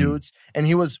two other dudes, and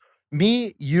he was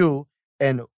me, you,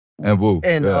 and Wu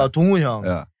and yeah. Dongwoo Hyung.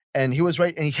 Yeah. And he was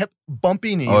right, and he kept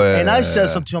bumping me. Oh, yeah, and I yeah, said yeah,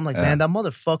 something to him, like, yeah. man, that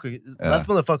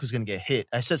motherfucker's gonna get hit.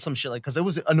 I said some shit like, because it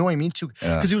was annoying me too,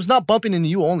 Yeah. because he was not bumping into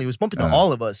you only, he was bumping to Yeah.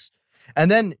 all of us. And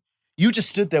then you just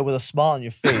stood there with a smile on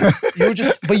your face.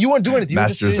 But you weren't doing anything. You were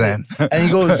just Master sitting Zen. there. And he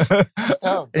goes,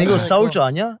 Dope. and he goes, That's really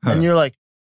싸우지 않냐? And you're like,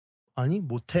 아니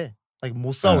못해. Like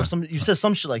못 싸워. Yeah. Or some. You said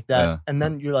some shit like that, Yeah. and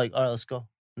then you're like, all right, let's go.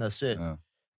 And that's it. Yeah.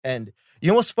 And you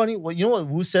know what's funny? You know what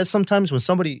Wu says sometimes when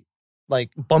somebody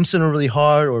like bumps into him really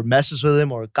hard or messes with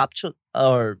him or capture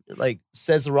or like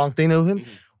says the wrong thing to him.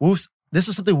 This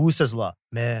is something Wu says a lot.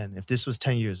 Man, if this was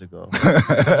 10 years ago,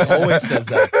 always says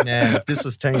that. Man, if this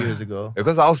was 10 years ago.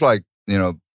 Because I was like,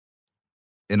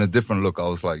 in a different look. I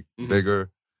was like Mhm. bigger,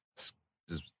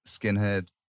 just skinhead,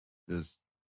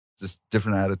 just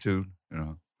different attitude.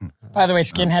 By the way,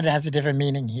 skinhead has a different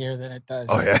meaning here than it does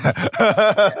Oh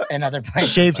yeah. in other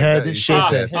places. Shaved head, Yeah,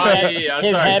 shaved yeah. head. His head, yeah,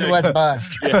 his sorry, head sorry. was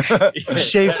buzzed. Yeah.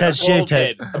 Shaved head, shaved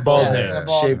head. Bald A bald Yeah, head. a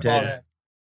bald- Shaved bald head.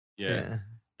 Yeah.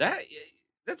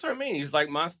 That's what I mean. He's like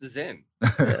Master Zen.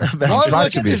 Always trying look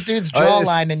to at be. this dude's I just-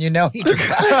 jawline and you know he can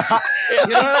fight. You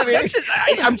know what I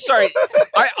mean? I'm sorry.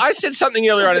 I said something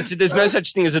earlier on. I said there's no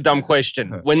such thing as a dumb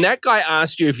question. When that guy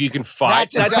asked you if you can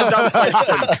fight, That's that's a a dumb dumb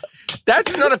question.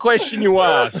 That's not a question you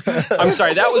ask. I'm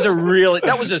sorry. That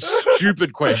was a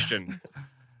stupid question.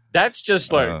 That's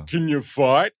just like, can you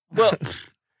fight? Well,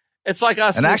 it's like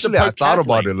asking. And us to actually, I poke thought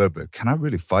about Kathleen. it a little bit. Can I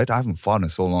really fight? I haven't fought in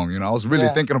so long. I was really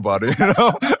Yeah. thinking about it.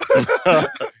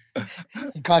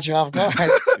 He caught you off guard.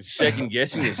 Second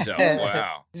guessing yourself.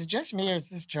 Wow. Is it just me or is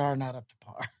this jar not up to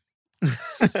par?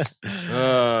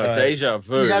 Deja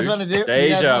vu. You guys wanna do- you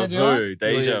guys Deja wanna do vu.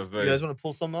 Deja You vu. guys want to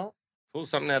pull something out? Pull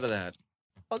something out of that.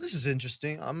 Oh, this is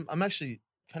interesting. I'm actually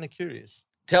kind of curious.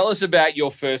 Tell us about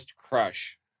your first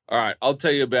crush. All right, I'll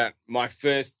tell you about my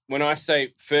first. When I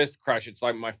say first crush, it's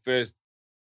like my first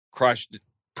crush,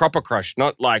 proper crush,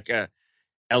 not like a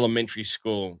elementary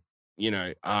school.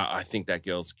 I think that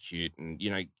girl's cute, and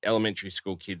elementary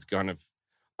school kids kind of,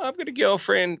 I've got a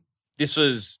girlfriend. This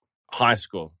was high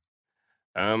school.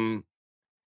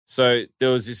 So there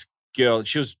was this girl.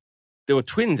 They were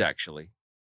twins actually.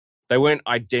 They weren't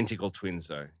identical twins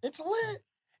though. It's lit.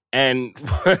 And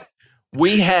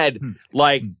we had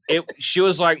she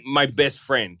was like my best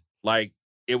friend. Like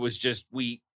it was just,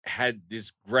 we had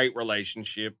this great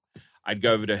relationship. I'd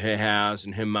go over to her house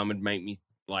and her mum would make me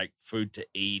like food to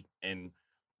eat, and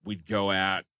we'd go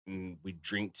out and we'd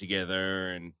drink together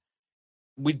and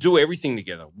we'd do everything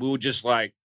together. We were just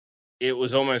like, it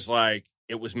was almost like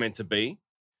it was meant to be.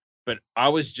 But I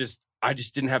just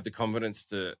didn't have the confidence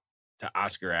to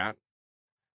ask her out.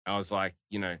 I was like,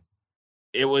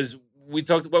 it was,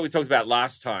 what we talked about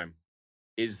last time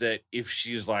is that if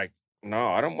she's like, no,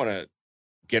 I don't want to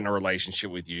get in a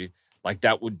relationship with you, like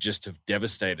that would just have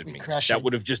devastated We me. crush That it.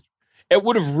 would have it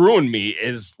would have ruined me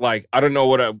as like, I don't know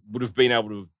what I would have been able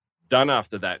to have done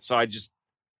after that. So I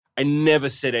never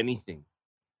said anything.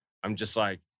 I'm just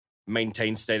like,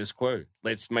 maintain status quo.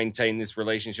 Let's maintain this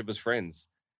relationship as friends.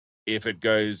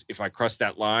 If I cross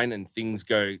that line and things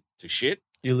go to shit,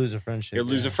 You lose a friendship. you'll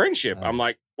lose a friendship. Yeah. I'm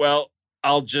like, well,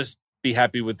 I'll just be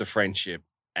happy with the friendship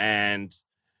and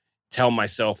tell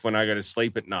myself when I go to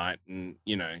sleep at night and,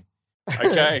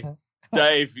 okay,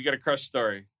 Dave, you got a crush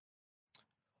story.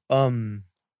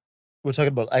 We're talking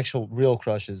about actual real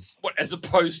crushes. What, as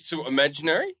opposed to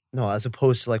imaginary? No, as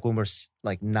opposed to like when we're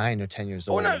like 9 or 10 years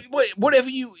Oh, old. no, whatever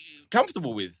you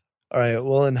comfortable with. All right.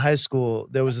 Well, in high school,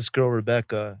 there was this girl,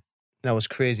 Rebecca, and I was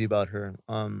crazy about her.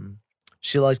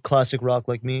 She liked classic rock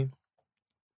like me.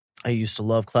 I used to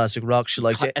love classic rock. She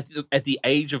liked it. At the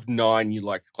age of 9, you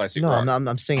liked classic No, rock.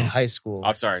 I'm saying in high school.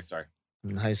 Oh, sorry.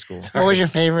 In high school. What was your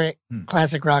favorite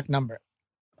classic rock number?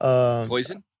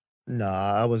 Poison?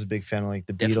 Nah, I was a big fan of like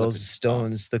the Def Beatles, Leppard. the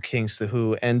Stones, the Kinks, the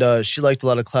Who, and she liked a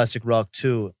lot of classic rock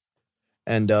too.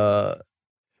 And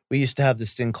we used to have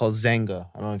this thing called Zanga.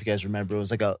 I don't know if you guys remember. It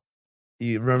was like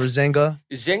you remember Zanga?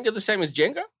 Is Zanga the same as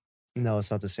Jenga? No,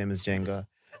 it's not the same as Jenga.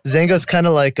 Zanga's kind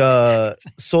of like a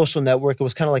social network. It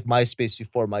was kind of like MySpace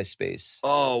before MySpace.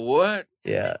 Oh, what?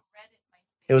 Yeah.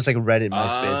 It was like Reddit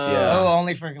MySpace, Oh, yeah.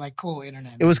 only for like cool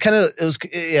internet. It was kind of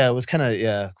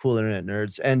cool internet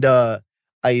nerds. And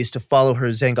I used to follow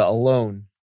her Zanga alone.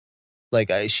 Like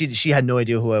she had no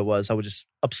idea who I was. I would just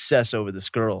obsess over this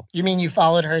girl. You mean you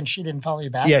followed her and she didn't follow you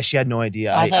back? Yeah, she had no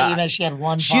idea. I thought you meant she had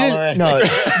one she follower. didn't.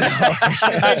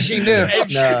 No, She knew.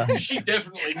 And Nah. she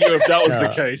definitely knew if that was the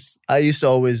Nah. case. I used to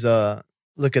always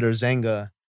look at her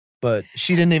Zanga, but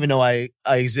she didn't even know I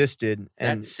existed.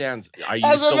 And That sounds. I I used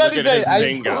was to about look to at say, it I as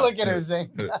used to Zynga. look at her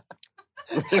Zynga.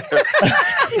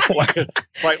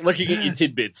 It's like looking at your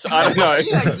tidbits. I don't know.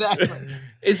 Yeah, exactly.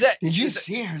 Is that? Did you is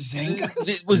see her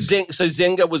Zynga? Was so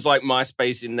Zynga was like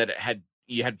MySpace in that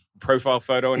you had profile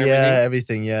photo and yeah, everything.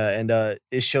 everything, yeah. And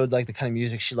it showed like the kind of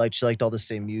music she liked. She liked all the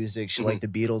same music. She liked the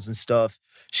Beatles and stuff.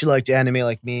 She liked anime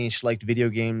like me. She liked video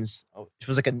games. She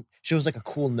was like a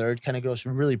cool nerd kind of girl. She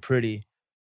was really pretty.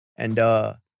 And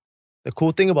the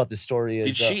cool thing about this story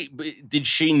is Did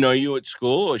she know you at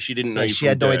school, or she didn't know you? she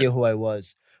had no idea who I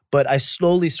was. But I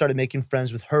slowly started making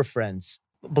friends with her friends.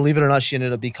 Believe it or not, she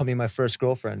ended up becoming my first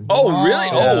girlfriend. Oh, really?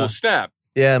 Yeah. Oh, snap!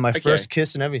 Yeah, my Okay. first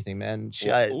kiss and everything, man.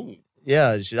 I Ooh.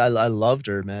 loved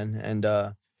her, man. And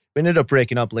we ended up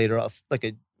breaking up later, like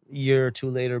a year or two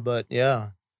later. But yeah,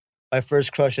 my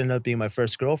first crush ended up being my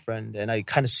first girlfriend. And I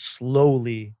kind of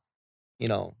slowly,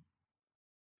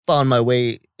 found my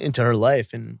way into her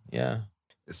life. And yeah.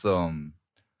 It's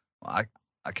I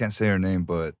can't say her name,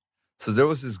 but so there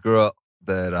was this girl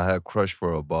that I had crushed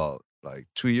for about like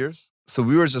 2 years. So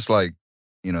we were just like,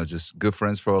 just good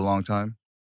friends for a long time.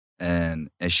 And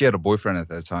she had a boyfriend at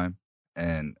that time.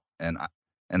 And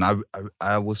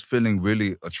I was feeling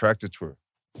really attracted to her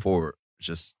for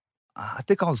just, I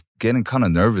think I was getting kind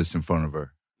of nervous in front of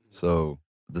her. So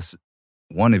this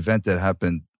one event that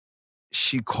happened,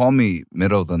 she called me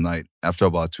middle of the night after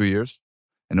about 2 years.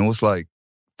 And it was like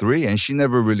 3, and she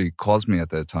never really calls me at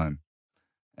that time.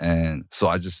 And so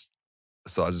I just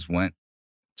went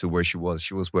to where she was.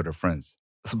 She was with her friends.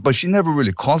 But she never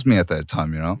really calls me at that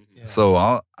time, Yeah. So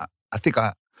I think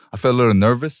I felt a little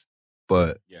nervous,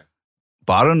 but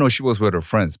I don't know she was with her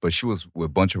friends, but she was with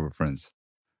a bunch of her friends.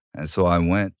 And so I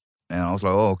went, and I was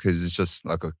like, oh, okay, it's just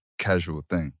like a casual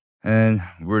thing. And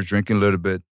we were drinking a little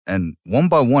bit, and one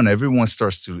by one, everyone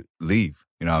starts to leave.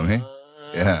 You know what I mean?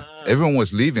 Yeah. Everyone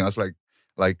was leaving. I was like,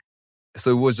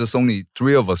 so it was just only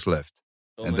 3 of us left.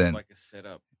 Almost then- like a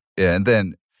setup. Yeah, and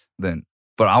then,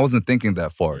 but I wasn't thinking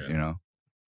that far, Yeah.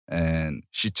 And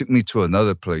she took me to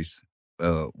another place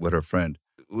with her friend.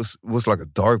 It was like a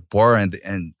dark bar, and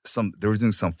they were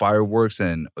doing some fireworks,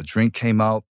 and a drink came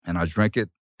out, and I drank it,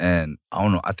 and I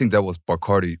don't know, I think that was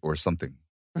Bacardi or something,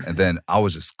 and then I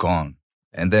was just gone.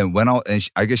 And then went out, and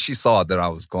I guess she saw that I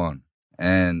was gone,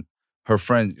 and her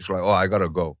friend was like, "Oh, I gotta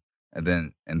go," and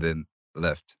then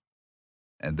left,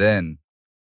 and then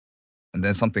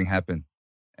something happened.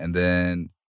 And then,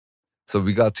 so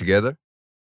we got together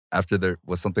after there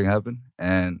was something happened.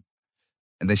 And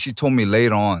then she told me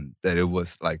later on that it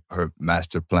was like her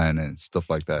master plan and stuff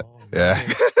like that. Oh, Yeah.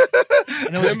 nice.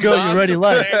 And it was a Her girl you already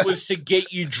master liked. plan was to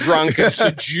get you drunk and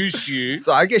seduce you.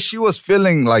 So I guess she was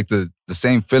feeling like the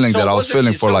same feeling So that I was was it-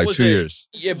 feeling for so like was 2 it- years.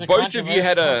 Yeah, This is a both of you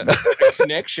had a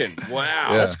connection. Wow.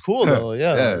 Yeah. That's cool though.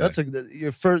 Yeah, Yeah. that's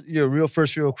your real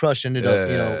first real crush ended up,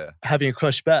 Yeah. having a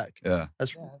crush back. Yeah.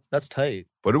 That's tight.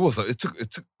 But it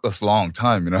took us a long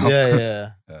time, Yeah,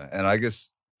 yeah. Yeah. And I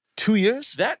guess, 2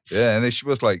 years? That's and then she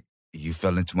was like, you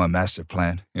fell into my master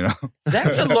plan,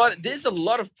 that's a lot. There's a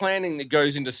lot of planning that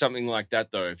goes into something like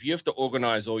that, though. If you have to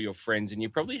organize all your friends, and you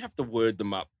probably have to word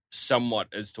them up somewhat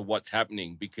as to what's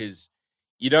happening, because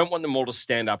you don't want them all to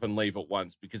stand up and leave at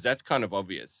once, because that's kind of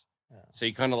obvious. Yeah. So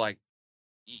you kind of like,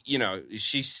 is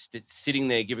she sitting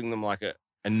there giving them like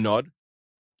a nod?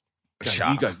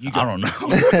 You go. I don't know.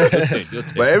 Your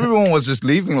turn. But everyone was just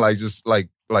leaving like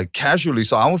casually,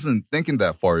 so I wasn't thinking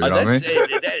that far, you know what I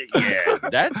mean?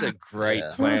 That's a great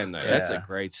Yeah. plan, though. That's a Yeah.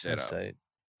 great That's setup. tight.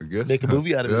 I guess. Make a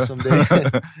movie out of it Yeah. someday.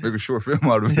 Make a short film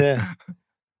out of it. Yeah.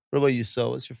 What about you,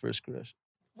 So? What's your first crush?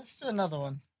 Let's do another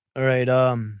one. All right.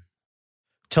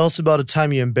 Tell us about a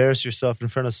time you embarrassed yourself in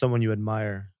front of someone you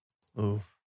admire. Ooh.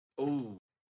 Ooh.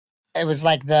 it was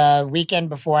like the weekend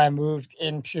before I moved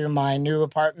into my new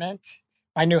apartment,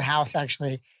 my new house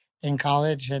actually in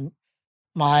college. And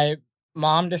my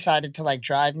mom decided to like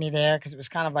drive me there because it was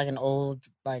kind of like an old,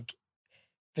 like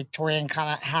Victorian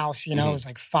kind of house, you know. It was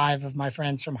like 5 of my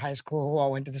friends from high school who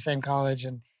all went to the same college.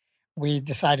 And we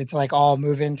decided to like all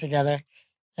move in together.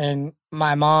 And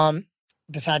my mom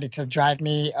decided to drive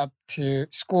me up to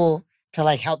school to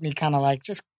like help me kind of like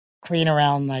just clean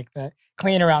around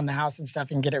the house and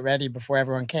stuff and get it ready before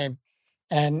everyone came.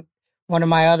 And one of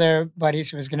my other buddies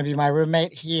who was going to be my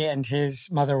roommate, he and his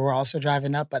mother were also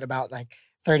driving up, but about like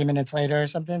 30 minutes later or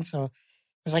something. So it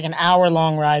was like an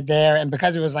hour-long ride there. And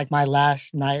because it was like my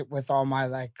last night with all my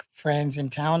like friends in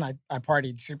town, I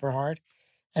partied super hard.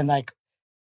 And like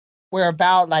we're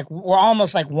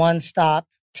almost like one stop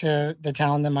to the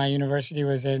town that my university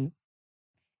was in.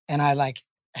 And I like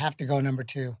have to go number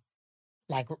 2,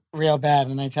 like real bad.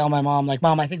 And I tell my mom, like,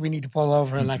 Mom, I think we need to pull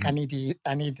over. Like I need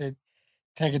to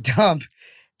take a dump.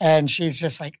 And she's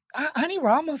just like, honey, we're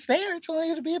almost there. It's only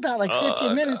going to be about like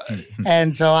 15 minutes.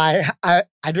 And so I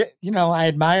did, you know, I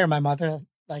admire my mother,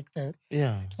 like the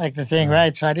thing,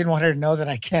 right? So I didn't want her to know that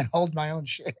I can't hold my own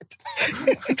shit.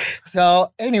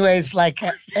 So anyways, like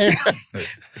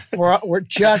we're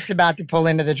just about to pull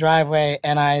into the driveway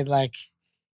and I like,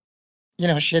 you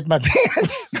know, shit my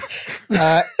pants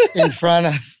in front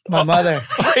of my mother.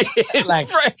 Like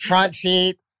front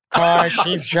seat, car,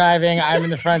 she's driving, I'm in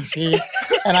the front seat.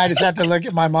 And I just have to look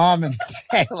at my mom and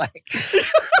say, like,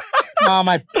 Mom,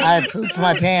 I pooped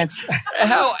my pants.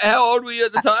 How old were you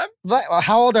at the time?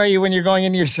 How old are you when you're going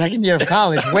into your second year of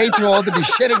college? Way too old to be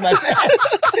shitting my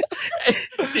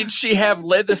pants. Did she have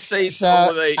leather seats?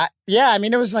 So, yeah, I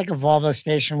mean, it was like a Volvo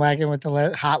station wagon with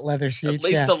the hot leather seats. At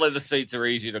least the leather seats are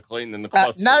easier to clean than the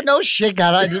cloth seats. No shit,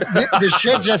 God. The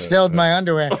shit just filled my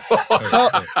underwear. So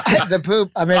the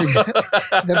poop, I mean,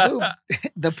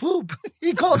 the poop.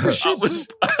 He called the shit poop.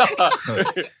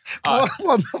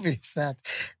 What movie is that?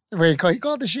 Where he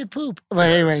called the shit poop. But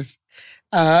anyways,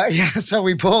 so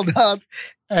we pulled up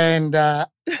and I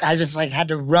just like had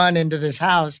to run into this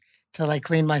house to like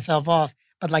clean myself off.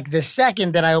 But like the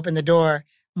second that I opened the door,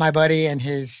 my buddy and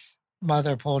his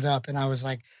mother pulled up and I was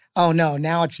like, oh no,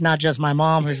 now it's not just my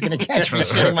mom who's going to catch me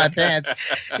shitting my pants.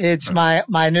 It's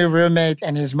my new roommate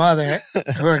and his mother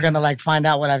who are going to like find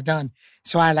out what I've done.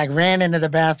 So I like ran into the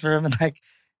bathroom and like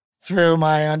threw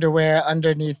my underwear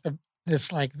underneath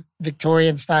this like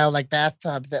Victorian style like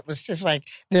bathtub that was just like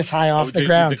this high off the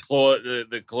ground.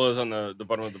 The claws on the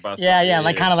bottom of the bathtub. Yeah,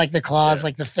 like kind of like the claws,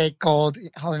 like the fake gold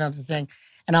holding up the thing.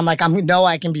 And I'm like,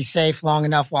 I can be safe long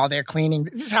enough while they're cleaning.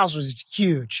 This house was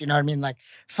huge, you know what I mean? Like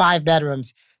 5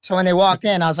 bedrooms. So when they walked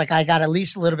in, I was like, I got at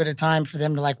least a little bit of time for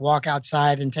them to like walk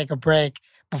outside and take a break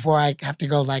before I have to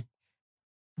go like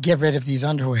get rid of these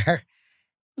underwear.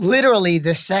 Literally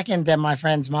the second that my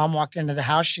friend's mom walked into the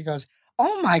house, she goes,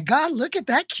 oh my God, look at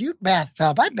that cute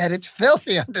bathtub. I bet it's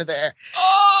filthy under there.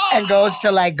 Oh! And goes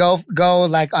to like go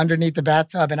like underneath the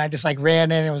bathtub. And I just like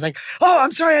ran in and was like, oh,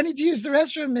 I'm sorry. I need to use the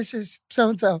restroom, Mrs.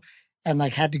 So-and-so. And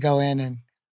like had to go in and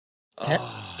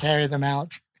carry them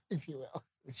out, if you will.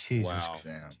 Jesus. Wow.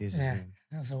 Jesus. Yeah,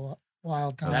 that was a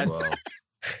wild time.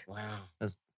 Wow.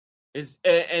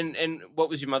 And what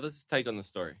was your mother's take on the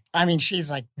story? I mean,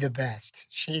 she's like the best.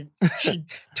 She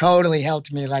totally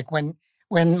helped me. Like when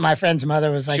my friend's mother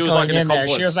was like going in there,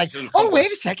 she was like, oh, wait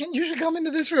a second. You should come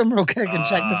into this room real quick and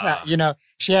check this out. You know,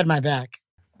 she had my back.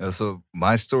 Yeah, so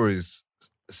my story is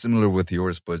similar with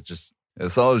yours, but just,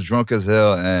 so I was drunk as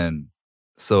hell. And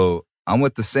so I'm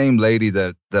with the same lady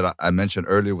that I mentioned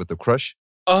earlier with the crush.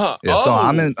 Uh-huh. Yeah, so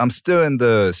I'm still in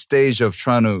the stage of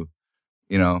trying to,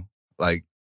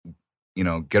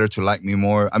 get her to like me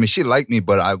more. I mean, she liked me,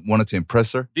 but I wanted to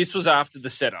impress her. This was after the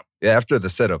setup. Yeah, after the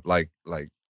setup, like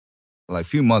a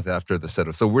few months after the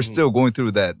setup. So we're still going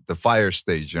through the fire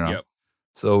stage, you know? Yep.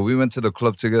 So we went to the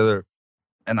club together,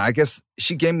 and I guess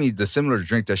she gave me the similar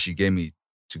drink that she gave me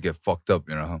to get fucked up,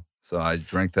 you know? So I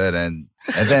drank that, and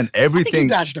then everything. I think you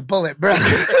dodged a bullet, bro.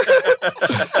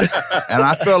 And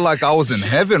I felt like I was in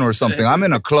heaven or something. I'm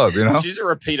in a club, you know? She's a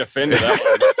repeat offender, that one.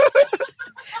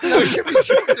 No, we should be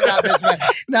talking about this, man.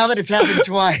 Now that it's happened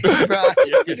twice, bro,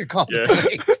 you need to call the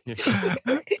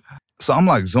police. So I'm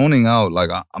like zoning out, like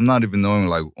I'm not even knowing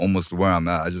like almost where I'm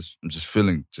at. I'm just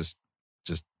feeling just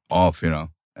off, you know,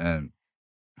 and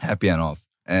happy and off.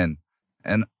 And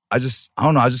I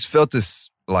don't know, I just felt this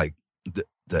like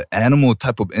the animal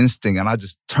type of instinct, and I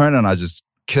just turned and I just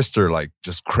kissed her like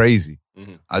just crazy.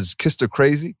 Mm-hmm. I just kissed her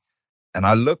crazy, and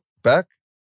I look back,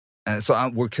 and so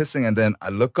we're kissing, and then I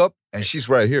look up, and she's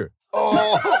right here.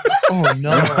 Oh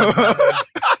no.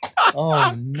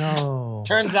 Oh no!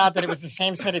 Turns out that it was the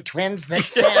same set of twins that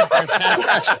Sam first had.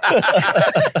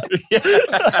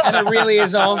 And it really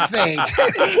is all fate.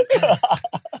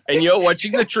 And you're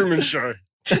watching the Truman Show.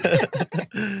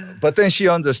 But then she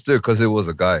understood because it was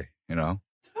a guy, you know.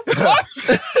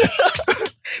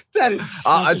 That is.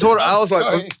 I told her, I was story.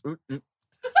 like,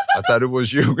 I thought it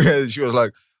was you. And she was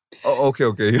like, oh,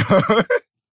 okay.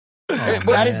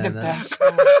 That is the best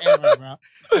story ever, bro.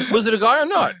 Was it a guy or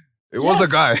not? It was a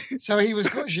guy. So he was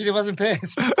cool. She wasn't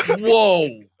pissed.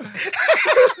 Whoa.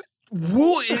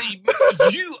 Whoa.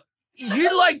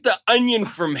 You're like the onion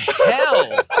from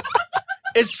hell.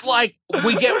 It's like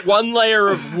we get one layer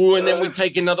of woo and then we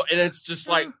take another, and it's just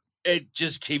like, it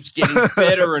just keeps getting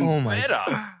better and better.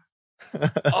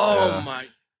 Oh my.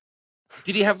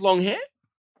 Did he have long hair?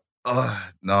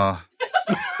 No.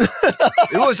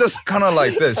 It was just kind of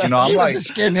like this, you know. He was a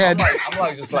skinhead. I'm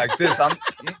like just like this.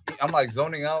 I'm like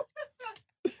zoning out.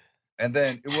 And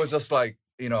then it was just like,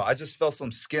 you know, I just felt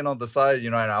some skin on the side, you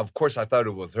know, and of course I thought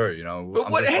it was her, you know.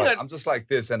 But I'm just like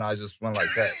this, and I just went like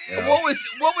that. You know? What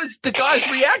was the guy's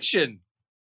reaction?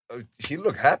 He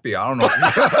looked happy. I don't know.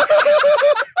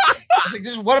 I was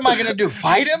like, what am I gonna do?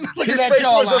 Fight him? Look His at that face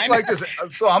was just jawline. like this.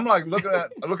 So I'm like looking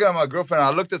at my girlfriend.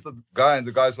 And I looked at the guy, and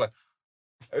the guy's like,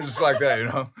 it's just like that, you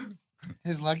know.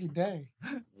 His lucky day.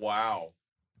 Wow.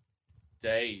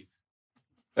 Dave.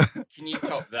 Can you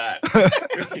top that?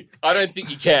 I don't think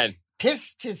you can.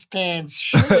 Pissed his pants,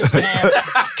 shit his pants,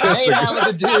 made out with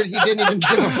a dude he didn't even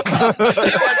give a fuck.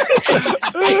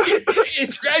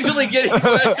 It's gradually getting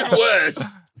worse and worse.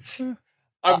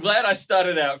 I'm glad I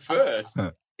started out first.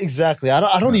 Exactly.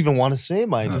 I don't even want to say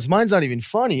mine because mine's not even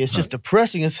funny. It's just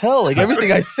depressing as hell. Like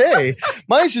everything I say,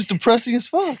 mine's just depressing as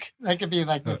fuck. That could be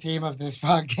like the theme of this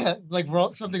podcast, like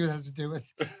something that has to do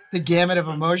with the gamut of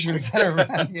emotions that are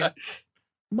around you.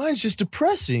 Mine's just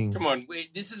depressing. Come on,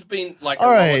 this has been like all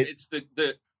right. It's the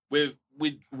with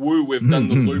Woo. We've done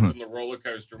the loop and the roller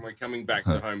coaster, and we're coming back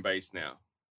to home base now.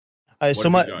 All right, so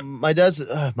What have you got? my dad's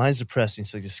mine's depressing.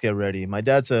 So just get ready. My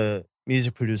dad's a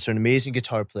music producer, an amazing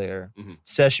guitar player,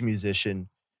 session musician.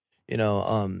 You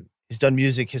know, he's done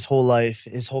music his whole life.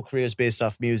 His whole career is based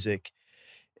off music.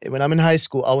 When I'm in high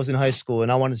school, I was in high school, and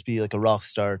I wanted to be like a rock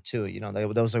star too. You know,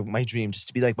 that was like my dream, just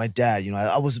to be like my dad. You know,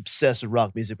 I was obsessed with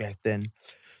rock music back then.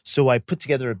 So I put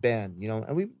together a band, you know,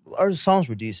 and our songs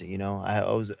were decent, you know.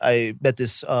 I met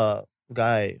this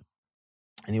guy,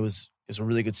 and he was a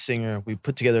really good singer. We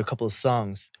put together a couple of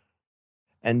songs,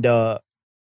 and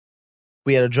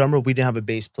we had a drummer. We didn't have a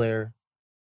bass player.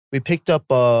 We picked up.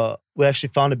 We actually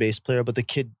found a bass player, but the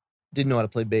kid didn't know how to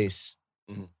play bass.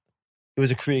 Mm-hmm. He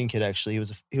was a Korean kid, actually.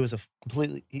 He was a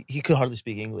completely. He could hardly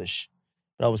speak English,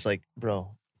 but I was like,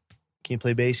 "Bro, can you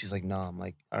play bass?" He's like, "No." I'm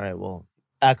like, "All right, well,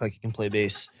 act like you can play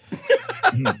bass."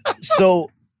 So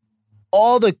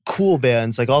all the cool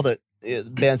bands, like all the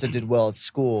bands that did well at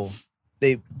school,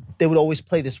 they would always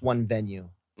play this one venue,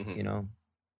 you know.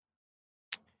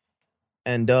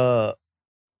 And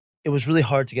it was really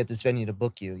hard to get this venue to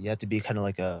book you. You had to be kind of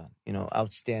like a, you know,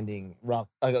 outstanding rock,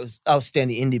 like it was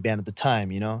outstanding indie band at the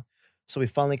time, you know. So we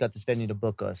finally got this venue to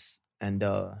book us, and you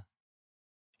know,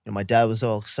 my dad was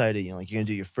all excited. You know, like, you're gonna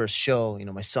do your first show. You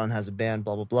know, my son has a band,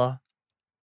 blah blah blah.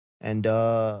 And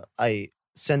I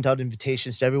sent out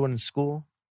invitations to everyone in school,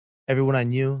 everyone I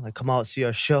knew, like, come out, see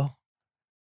our show.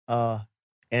 It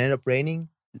ended up raining.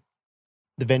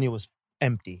 The venue was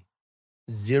empty.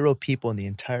 0 people in the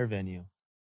entire venue.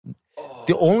 Oh.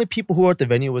 The only people who were at the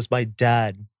venue was my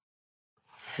dad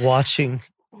watching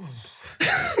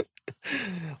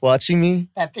me.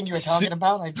 That thing you were talking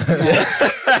about? I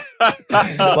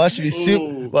just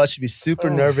watching me super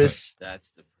nervous.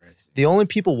 That's depressing. The only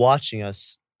people watching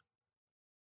us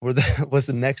was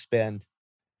the next band.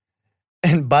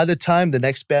 And by the time the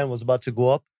next band was about to go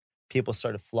up, people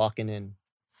started flocking in.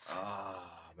 Oh,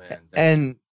 man.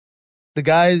 And the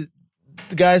guys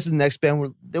in the next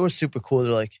band were super cool.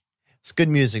 They're like, it's good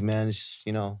music, man. It's just,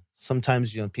 you know,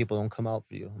 sometimes, you know, people don't come out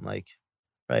for you. I'm like,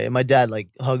 right. And my dad like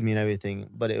hugged me and everything,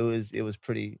 but it was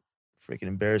pretty freaking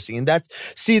embarrassing. And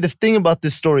the thing about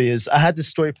this story is I had this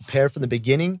story prepared from the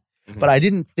beginning, but I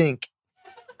didn't think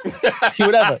he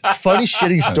would have a funny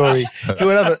shitting story. He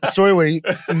would have a story where he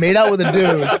made out with a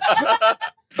dude.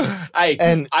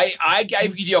 I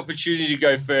gave you the opportunity to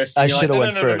go first. I should have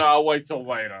went first. No, I'll wait till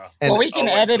later. Well, we can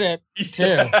edit it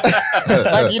too.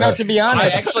 But, you know, to be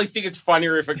honest, I actually think it's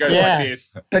funnier if it goes like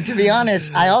this. But to be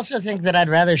honest, I also think that I'd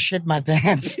rather shit my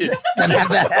pants than have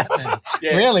that happen.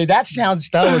 Yeah. Really, that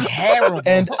was terrible.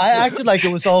 And I acted like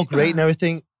it was all great and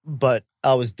everything, but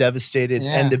I was devastated.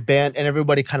 Yeah. And the band and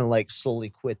everybody kind of like slowly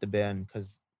quit the band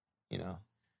because, you know,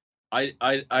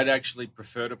 I'd actually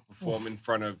prefer to perform in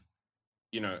front of,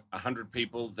 100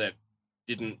 people that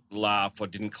didn't laugh or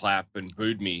didn't clap and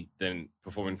booed me than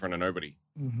perform in front of nobody.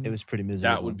 Mhm. It was pretty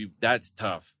miserable. That's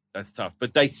tough. That's tough.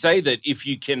 But they say that if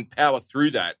you can power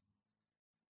through that,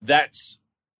 that's,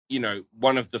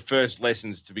 one of the first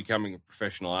lessons to becoming a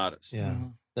professional artist. Yeah,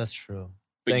 Mhm. that's true.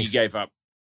 But Thanks. you gave up.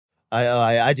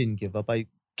 I didn't give up. I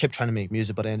kept trying to make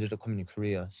music, but I ended up coming to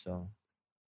Korea. So,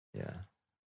 yeah.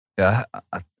 Yeah,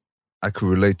 I could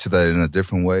relate to that in a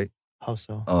different way. How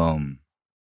so?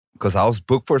 Because I was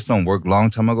booked for some work long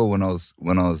time ago when I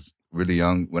was really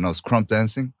young, when I was crump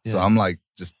dancing. So Yeah. I'm like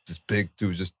just this big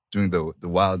dude just doing the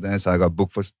wild dance. I got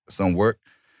booked for some work,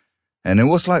 and it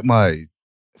was like my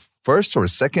first or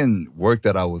second work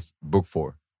that I was booked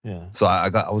for. Yeah. So I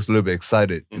was a little bit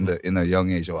excited in a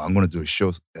young age. Oh, I'm gonna do a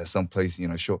show at some place,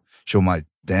 show my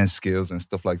dance skills and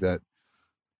stuff like that.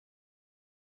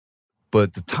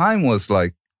 But the time was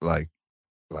like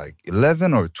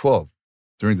 11 or 12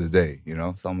 during the day,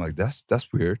 So I'm like, that's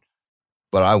weird.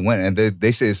 But I went, and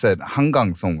they say it said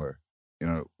Hangang somewhere.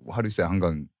 How do you say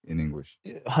Hangang in English?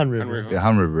 Han River. Yeah,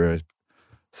 Han River.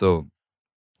 So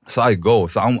I go.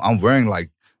 So I'm wearing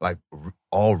like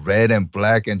all red and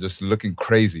black and just looking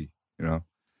crazy,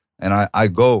 And I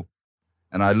go,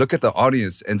 and I look at the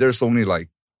audience, and there's only like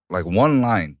one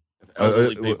line,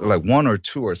 Elderly people. like one or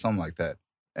two or something like that,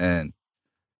 and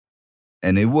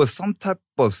it was some type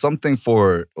of something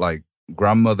for like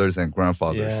grandmothers and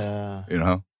grandfathers,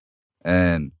 Yeah.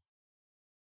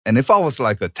 And if I was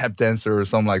like a tap dancer or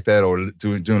something like that, or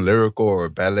doing lyrical or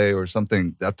ballet or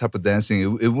something, that type of dancing,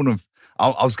 it wouldn't have.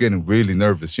 I was getting really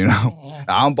nervous, Yeah.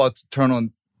 I'm about to turn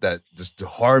on that just the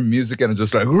hard music and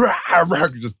just like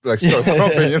just like start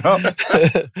pumping,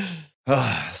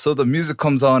 So the music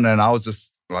comes on, and I was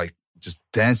just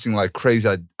dancing like crazy.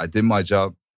 I did my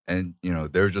job, and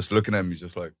they were just looking at me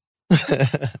just like,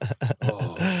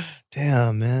 oh.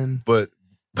 Damn, man. But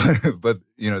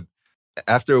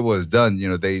after it was done,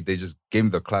 they just gave me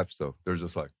the claps though. They were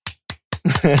just like,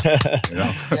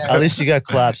 Yeah. At least you got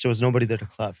claps. There was nobody there to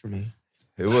clap for me.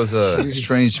 it was a Jesus.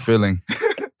 strange feeling.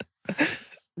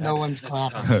 No one's that's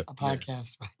clapping tough. a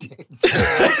podcast.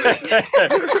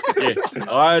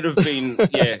 Yeah, I'd have been.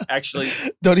 Yeah, actually,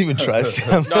 Don't even try,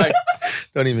 Sam. no.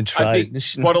 Don't even I try. think This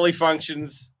should- bodily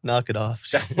functions. Knock it off.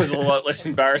 That was a lot less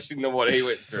embarrassing than what he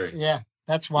went through. Yeah,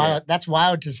 that's wild. That's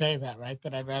wild to say that, right?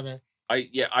 That I'd rather.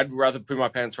 I'd rather poo my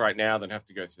pants right now than have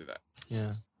to go through that.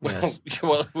 Yeah. Well, Yes.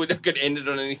 well, we're not going to end it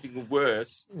on anything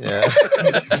worse. Yeah.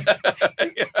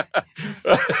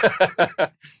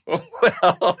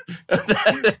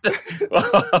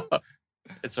 well,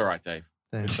 it's all right, Dave.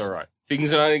 Thanks. It's all right.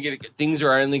 Things are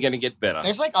only going to get better.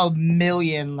 There's like a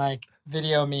million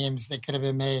video memes that could have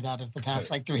been made out of the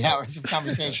past 3 hours of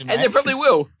conversation. And Right? they probably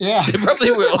will. Yeah. They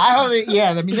probably will. I hope that,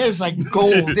 yeah, I mean, there's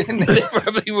gold in They this.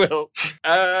 probably will.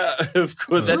 Of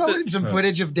course, Throw that's in some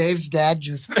footage of Dave's dad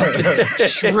just fucking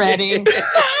shredding.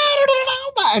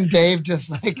 And Dave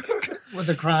just with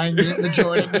a crying meme, the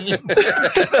Jordan meme.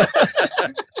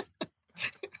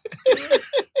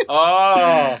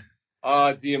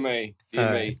 Dear me. Dear All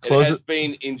me. right, It close has it-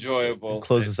 been enjoyable.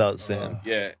 Close us out, Sam.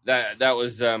 Yeah, that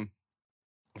was, of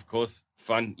course,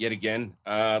 fun yet again.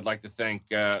 I'd like to thank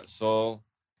Saul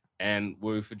and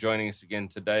Wu for joining us again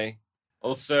today.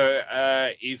 Also,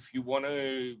 if you want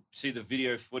to see the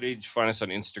video footage, find us on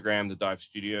Instagram, The Dive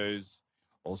Studios,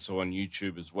 also on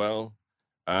YouTube as well.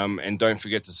 And don't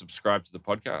forget to subscribe to the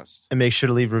podcast. And make sure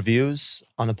to leave reviews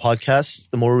on the podcast.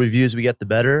 The more reviews we get, the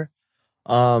better.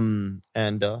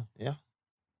 Yeah.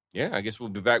 Yeah, I guess we'll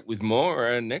be back with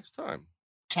more next time.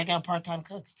 Check out Part Time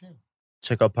Cooks, too.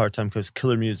 Check out Part Time Cooks,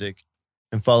 Killer Music,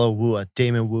 and follow Wu at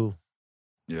Damon Wu.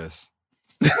 Yes.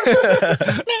 No.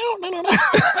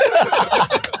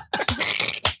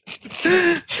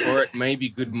 Or it may be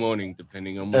good morning,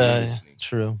 depending on what you're listening.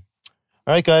 True.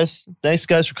 All right, guys. Thanks,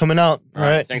 guys, for coming out. All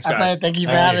right. Thanks, I guys. thank you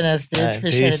for All right. having us, dudes. All right,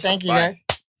 Appreciate peace. it. Thank you, Bye.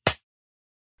 guys.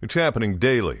 It's happening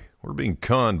daily. We're being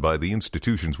conned by the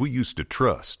institutions we used to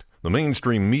trust. The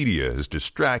mainstream media is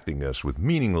distracting us with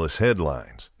meaningless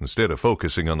headlines instead of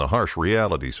focusing on the harsh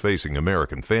realities facing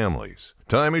American families.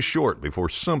 Time is short before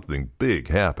something big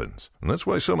happens, and that's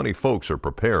why so many folks are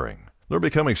preparing. They're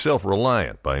becoming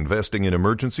self-reliant by investing in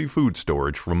emergency food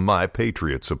storage from My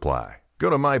Patriot Supply. Go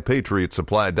to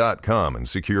MyPatriotSupply.com and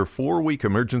secure 4-week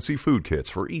emergency food kits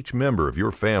for each member of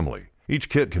your family. Each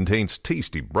kit contains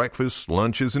tasty breakfasts,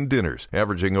 lunches, and dinners,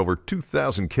 averaging over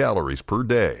 2,000 calories per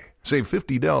day. Save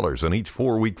 $50 on each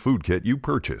 4-week food kit you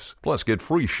purchase. Plus, get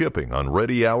free shipping on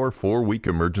Ready Hour 4-week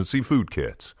emergency food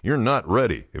kits. You're not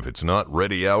ready if it's not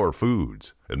Ready Hour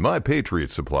Foods. At My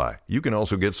Patriot Supply, you can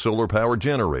also get solar power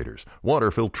generators,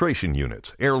 water filtration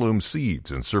units, heirloom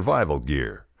seeds, and survival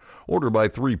gear. Order by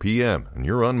 3 p.m. and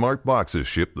your unmarked boxes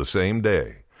ship the same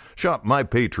day. Shop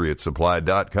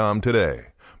MyPatriotSupply.com today.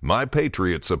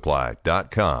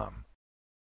 MyPatriotSupply.com.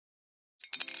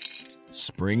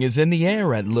 Spring is in the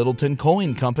air at Littleton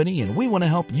Coin Company, and we want to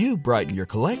help you brighten your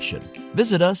collection.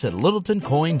 Visit us at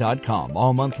littletoncoin.com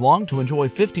all month long to enjoy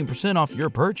 15% off your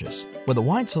purchase. With a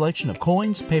wide selection of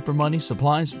coins, paper money,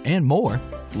 supplies, and more,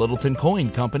 Littleton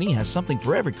Coin Company has something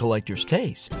for every collector's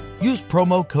taste. Use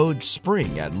promo code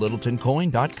SPRING at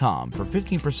littletoncoin.com for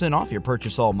 15% off your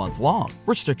purchase all month long.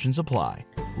 Restrictions apply.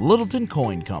 Littleton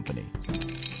Coin Company.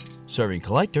 Serving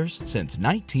collectors since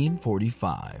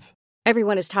 1945.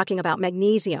 Everyone is talking about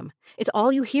magnesium. It's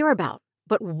all you hear about.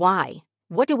 But why?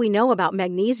 What do we know about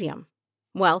magnesium?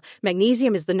 Well,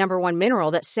 magnesium is the number one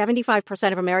mineral that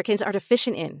 75% of Americans are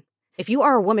deficient in. If you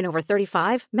are a woman over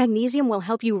 35, magnesium will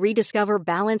help you rediscover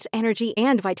balance, energy,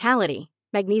 and vitality.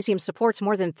 Magnesium supports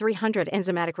more than 300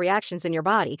 enzymatic reactions in your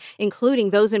body,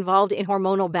 including those involved in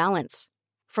hormonal balance.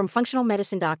 From functional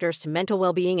medicine doctors to mental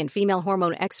well-being and female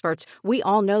hormone experts, we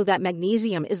all know that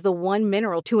magnesium is the one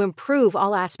mineral to improve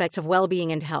all aspects of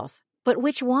well-being and health. But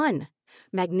which one?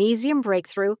 Magnesium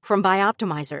Breakthrough from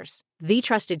Bioptimizers, the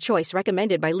trusted choice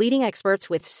recommended by leading experts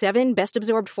with 7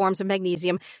 best-absorbed forms of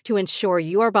magnesium to ensure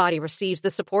your body receives the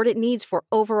support it needs for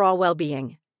overall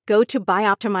well-being. Go to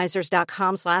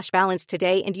bioptimizers.com/balance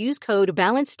today and use code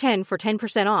BALANCE10 for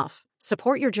 10% off.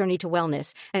 Support your journey to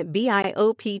wellness at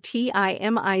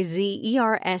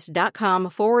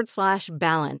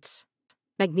bioptimizers.com/balance.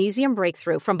 Magnesium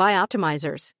Breakthrough from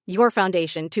Bioptimizers, your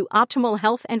foundation to optimal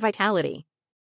health and vitality.